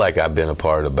 I feel like I've been a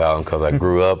part of the Bowden because I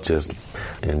grew up just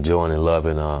enjoying and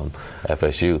loving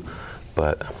FSU.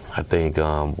 But I think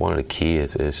one of the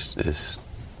keys is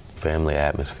family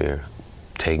atmosphere.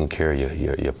 Taking care of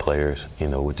your players,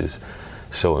 which is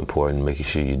so important, making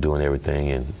sure you're doing everything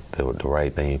and the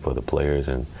right thing for the players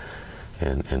and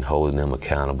holding them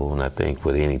accountable. And I think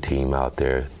with any team out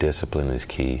there, discipline is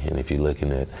key. And if you're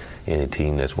looking at any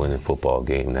team that's winning a football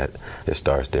game, that it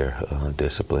starts there,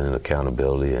 discipline and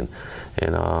accountability and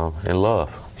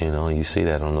love. And you see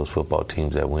that on those football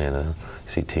teams that win. You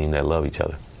see teams that love each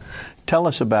other. Tell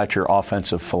us about your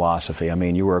offensive philosophy. I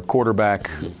mean, you were a quarterback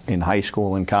in high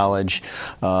school and college,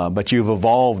 but you've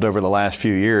evolved over the last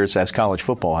few years, as college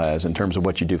football has, in terms of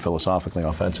what you do philosophically,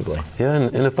 offensively. Yeah,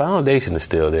 and the foundation is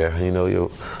still there.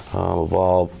 You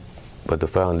evolve but the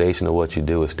foundation of what you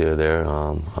do is still there.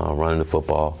 Running the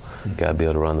football, got to be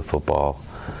able to run the football.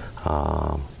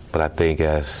 But I think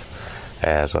as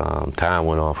time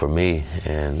went on for me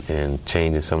and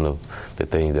changing some of the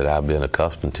things that I've been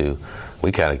accustomed to,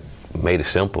 we kind of made it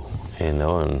simple, you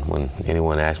know. And when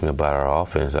anyone asks me about our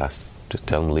offense, I just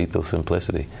tell them lethal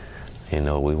simplicity. You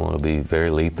know, we want to be very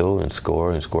lethal and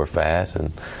score fast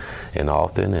and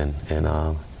often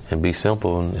and be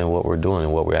simple in what we're doing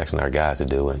and what we're asking our guys to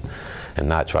do and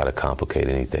not try to complicate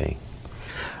anything.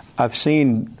 I've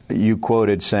seen you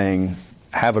quoted saying,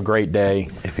 have a great day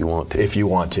if you want to. If you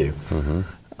want to. Mm-hmm.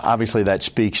 Obviously, that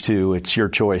speaks to it's your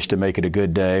choice to make it a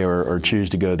good day or choose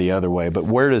to go the other way. But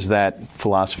where does that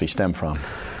philosophy stem from?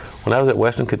 When I was at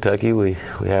Western Kentucky, we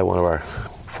had one of our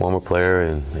former player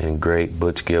and great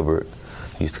Butch Gilbert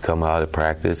used to come out at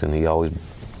practice, and he always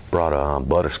brought a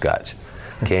butterscotch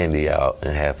candy out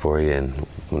and had for you. And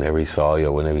whenever he saw you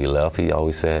or whenever he left, he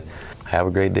always said, "Have a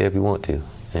great day if you want to."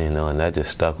 And, you know, and that just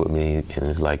stuck with me. And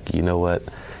it's like, you know what?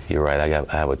 You're right. I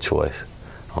have a choice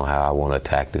on how I want to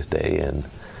attack this day, and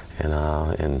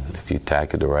if you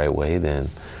attack it the right way, then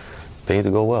things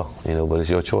will go well. You know, but it's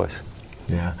your choice.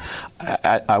 Yeah,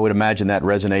 I would imagine that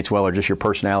resonates well, or just your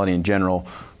personality in general,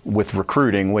 with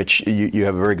recruiting, which you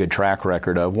have a very good track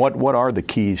record of. What are the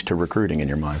keys to recruiting in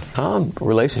your mind?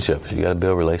 Relationships. You got to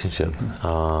build relationships.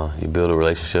 You build a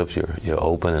relationships. You're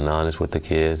open and honest with the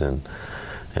kids, and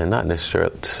not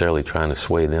necessarily trying to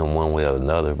sway them one way or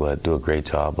another, but do a great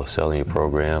job of selling your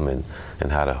program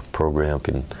and how the program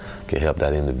can help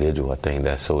that individual. I think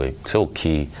that's so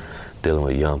key dealing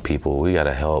with young people. We got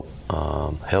to help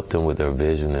them with their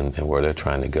vision and where they're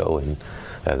trying to go. And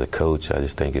as a coach, I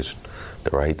just think it's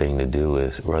the right thing to do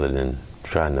is, rather than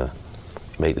trying to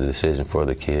make the decision for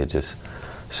the kids, just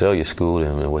sell your school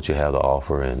and what you have to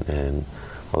offer, and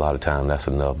a lot of time that's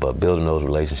enough. But building those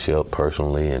relationships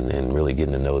personally and really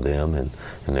getting to know them and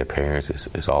their parents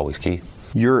is always key.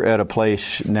 You're at a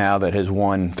place now that has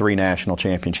won 3 national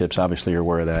championships. Obviously, you're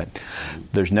aware of that.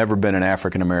 There's never been an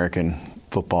African-American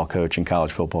football coach in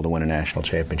college football to win a national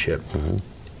championship.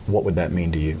 Mm-hmm. What would that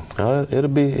mean to you?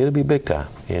 It'll be big time,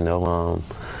 you know.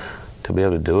 To be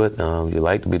able to do it, you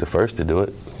like to be the first to do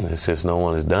it, since no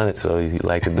one has done it, so you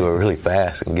like to do it really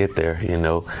fast and get there, you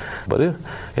know. But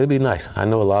it'll be nice. I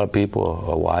know a lot of people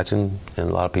are watching, and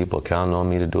a lot of people are counting on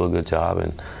me to do a good job,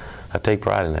 and I take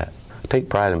pride in that. I take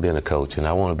pride in being a coach, and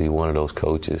I want to be one of those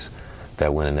coaches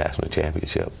that win a national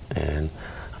championship. And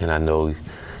I know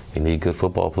you need good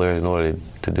football players in order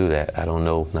to do that. I don't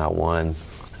know not one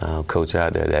coach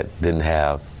out there that didn't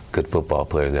have good football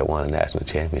players that won a national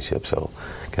championship. So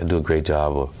got to do a great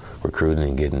job of recruiting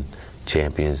and getting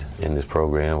champions in this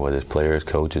program, whether it's players,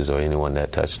 coaches, or anyone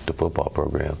that touched the football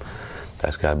program.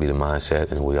 That's got to be the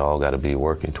mindset, and we all got to be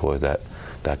working towards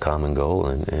that common goal,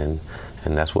 and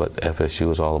that's what FSU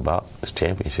is all about, is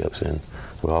championships, and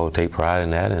we all take pride in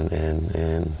that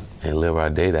and live our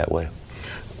day that way.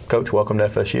 Coach, welcome to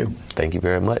FSU. Thank you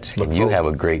very much. And you have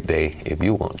a great day if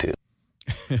you want to.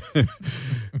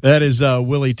 That is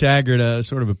Willie Taggart,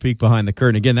 sort of a peek behind the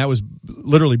curtain. Again, that was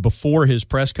literally before his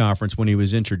press conference when he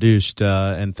was introduced.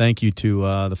 And thank you to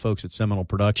the folks at Seminole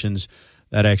Productions.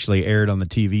 That actually aired on the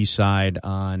TV side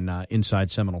on Inside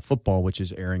Seminole Football, which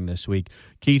is airing this week.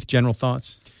 Keith, general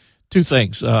thoughts? 2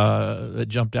 things that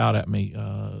jumped out at me.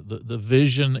 The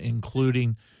vision,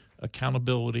 including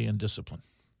accountability and discipline.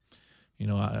 You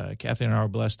know, Kathy and I are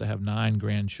blessed to have 9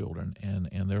 grandchildren,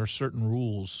 and there are certain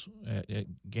rules at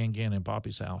Gangan and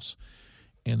Poppy's house.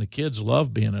 And the kids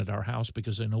love being at our house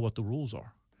because they know what the rules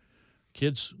are.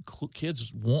 Kids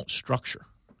want structure.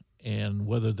 And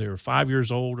whether they're 5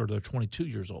 years old or they're 22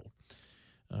 years old,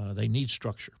 they need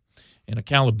structure. And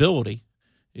accountability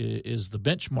is the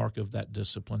benchmark of that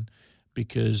discipline,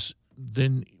 because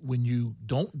then when you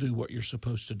don't do what you're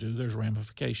supposed to do, there's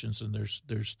ramifications, and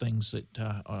there's things that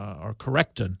are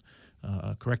correcting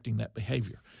that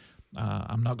behavior.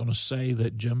 I'm not going to say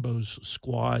that Jimbo's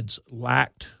squads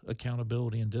lacked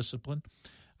accountability and discipline.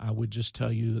 I would just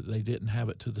tell you that they didn't have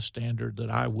it to the standard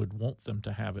that I would want them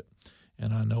to have it.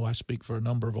 And I know I speak for a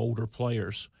number of older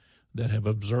players that have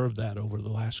observed that over the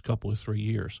last couple of 3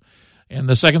 years. And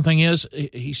the second thing is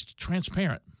he's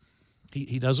transparent.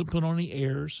 He doesn't put on any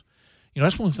airs. You know,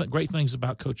 that's one of the great things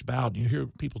about Coach Bowden. You hear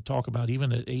people talk about,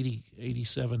 even at 80,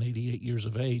 87, 88 years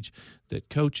of age, that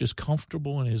Coach is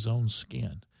comfortable in his own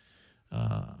skin.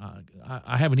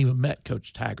 I haven't even met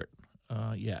Coach Taggart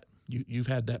yet. You've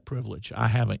had that privilege. I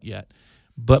haven't yet.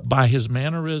 But by his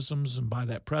mannerisms and by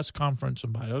that press conference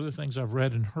and by other things I've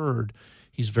read and heard,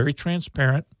 he's very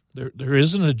transparent. There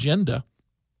is an agenda,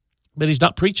 but he's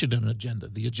not preaching an agenda.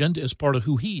 The agenda is part of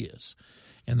who he is.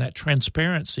 and that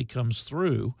transparency comes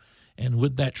through. And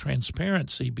with that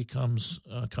transparency comes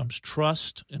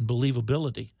trust and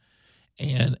believability.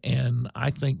 And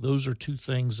I think those are two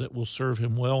things that will serve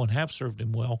him well and have served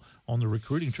him well on the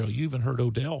recruiting trail. You even heard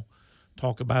Odell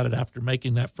talk about it after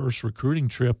making that first recruiting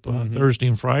trip Thursday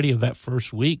and Friday of that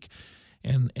first week.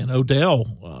 And Odell,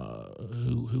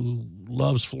 who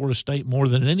loves Florida State more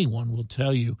than anyone, will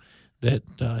tell you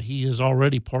that he is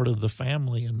already part of the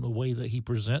family in the way that he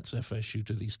presents FSU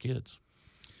to these kids.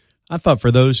 I thought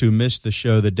for those who missed the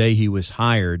show the day he was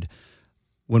hired,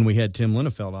 when we had Tim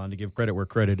Linafelt on, to give credit where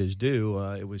credit is due,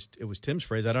 it was Tim's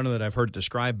phrase. I don't know that I've heard it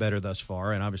described better thus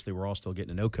far, and obviously we're all still getting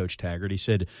to know Coach Taggart. He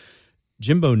said,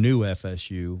 Jimbo knew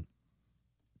FSU.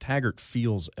 Taggart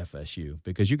feels FSU,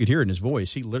 because you could hear it in his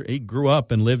voice. He grew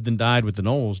up and lived and died with the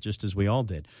Noles, just as we all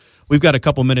did. We've got a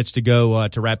couple minutes to go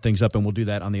to wrap things up, and we'll do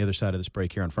that on the other side of this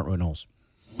break here on Front Row Noles.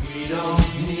 We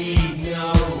don't need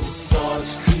no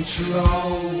thought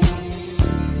control.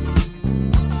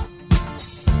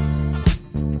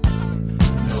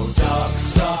 No dark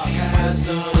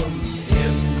sarcasm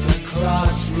in the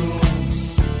classroom.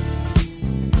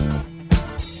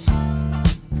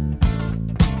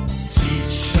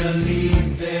 Teacher,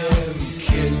 leave them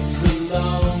kids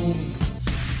alone.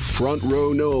 Front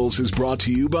Row Noles is brought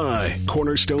to you by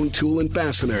Cornerstone Tool and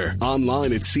Fastener.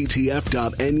 Online at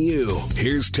ctf.nu.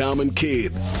 Here's Tom and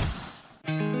Keith.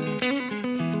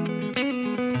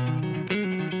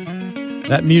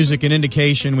 That music an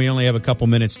indication we only have a couple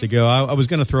minutes to go. I was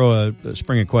going to throw a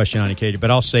spring of question on you, Katie, but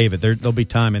I'll save it. There'll be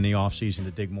time in the offseason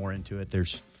to dig more into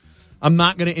it. I'm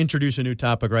not going to introduce a new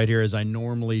topic right here as I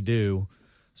normally do,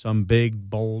 some big,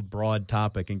 bold, broad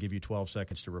topic, and give you 12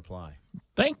 seconds to reply.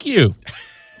 Thank you.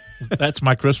 That's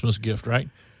my Christmas gift, right?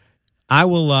 I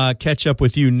will catch up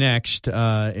with you next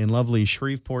in lovely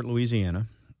Shreveport, Louisiana.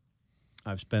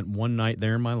 I've spent one night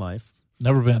there in my life.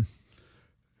 Never been.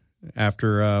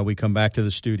 After we come back to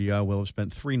the studio, I will have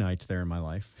spent 3 nights there in my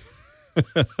life.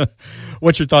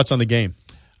 What's your thoughts on the game?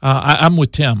 I'm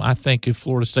with Tim. I think if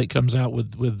Florida State comes out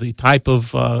with the type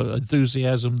of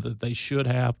enthusiasm that they should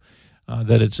have,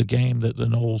 that it's a game that the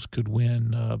Noles could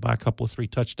win by a couple of 3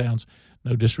 touchdowns.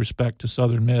 No disrespect to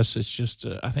Southern Miss. It's just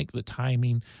I think the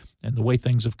timing and the way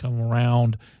things have come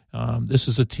around. This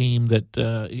is a team that,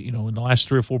 in the last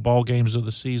 3 or 4 ball games of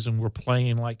the season, we're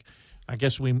playing like I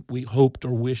guess we hoped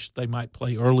or wished they might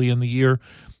play early in the year.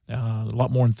 A lot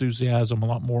more enthusiasm, a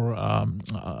lot more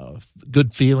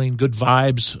good feeling, good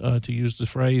vibes, to use the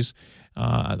phrase.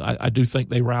 I do think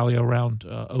they rally around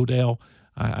Odell.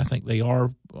 I think they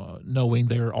are knowing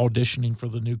they're auditioning for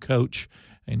the new coach,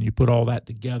 and you put all that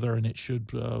together, and it should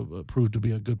prove to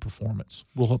be a good performance.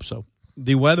 We'll hope so.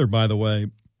 The weather, by the way,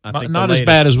 I think not as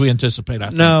bad as we anticipate. I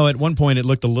think. No, at one point it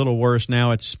looked a little worse.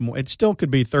 Now it still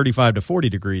could be 35 to 40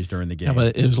 degrees during the game. Yeah,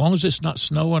 but as long as it's not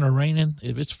snowing or raining,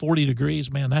 if it's 40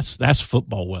 degrees, man, that's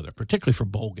football weather, particularly for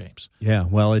bowl games. Yeah,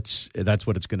 well, that's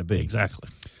what it's going to be. Exactly.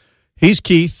 He's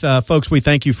Keith. Folks, we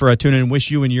thank you for tuning in. Wish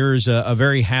you and yours a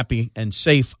very happy and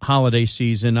safe holiday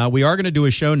season. We are going to do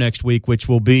a show next week, which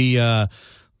will be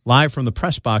live from the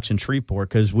press box in Shreveport,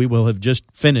 because we will have just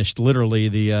finished literally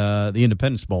the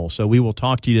Independence Bowl. So we will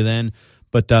talk to you then.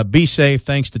 But be safe.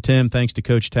 Thanks to Tim. Thanks to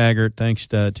Coach Taggart. Thanks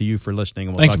to you for listening.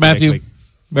 And we'll Thanks, talk to you Matthew. next week.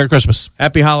 Merry Christmas.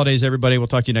 Happy holidays, everybody. We'll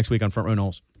talk to you next week on Front Row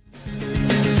Noles.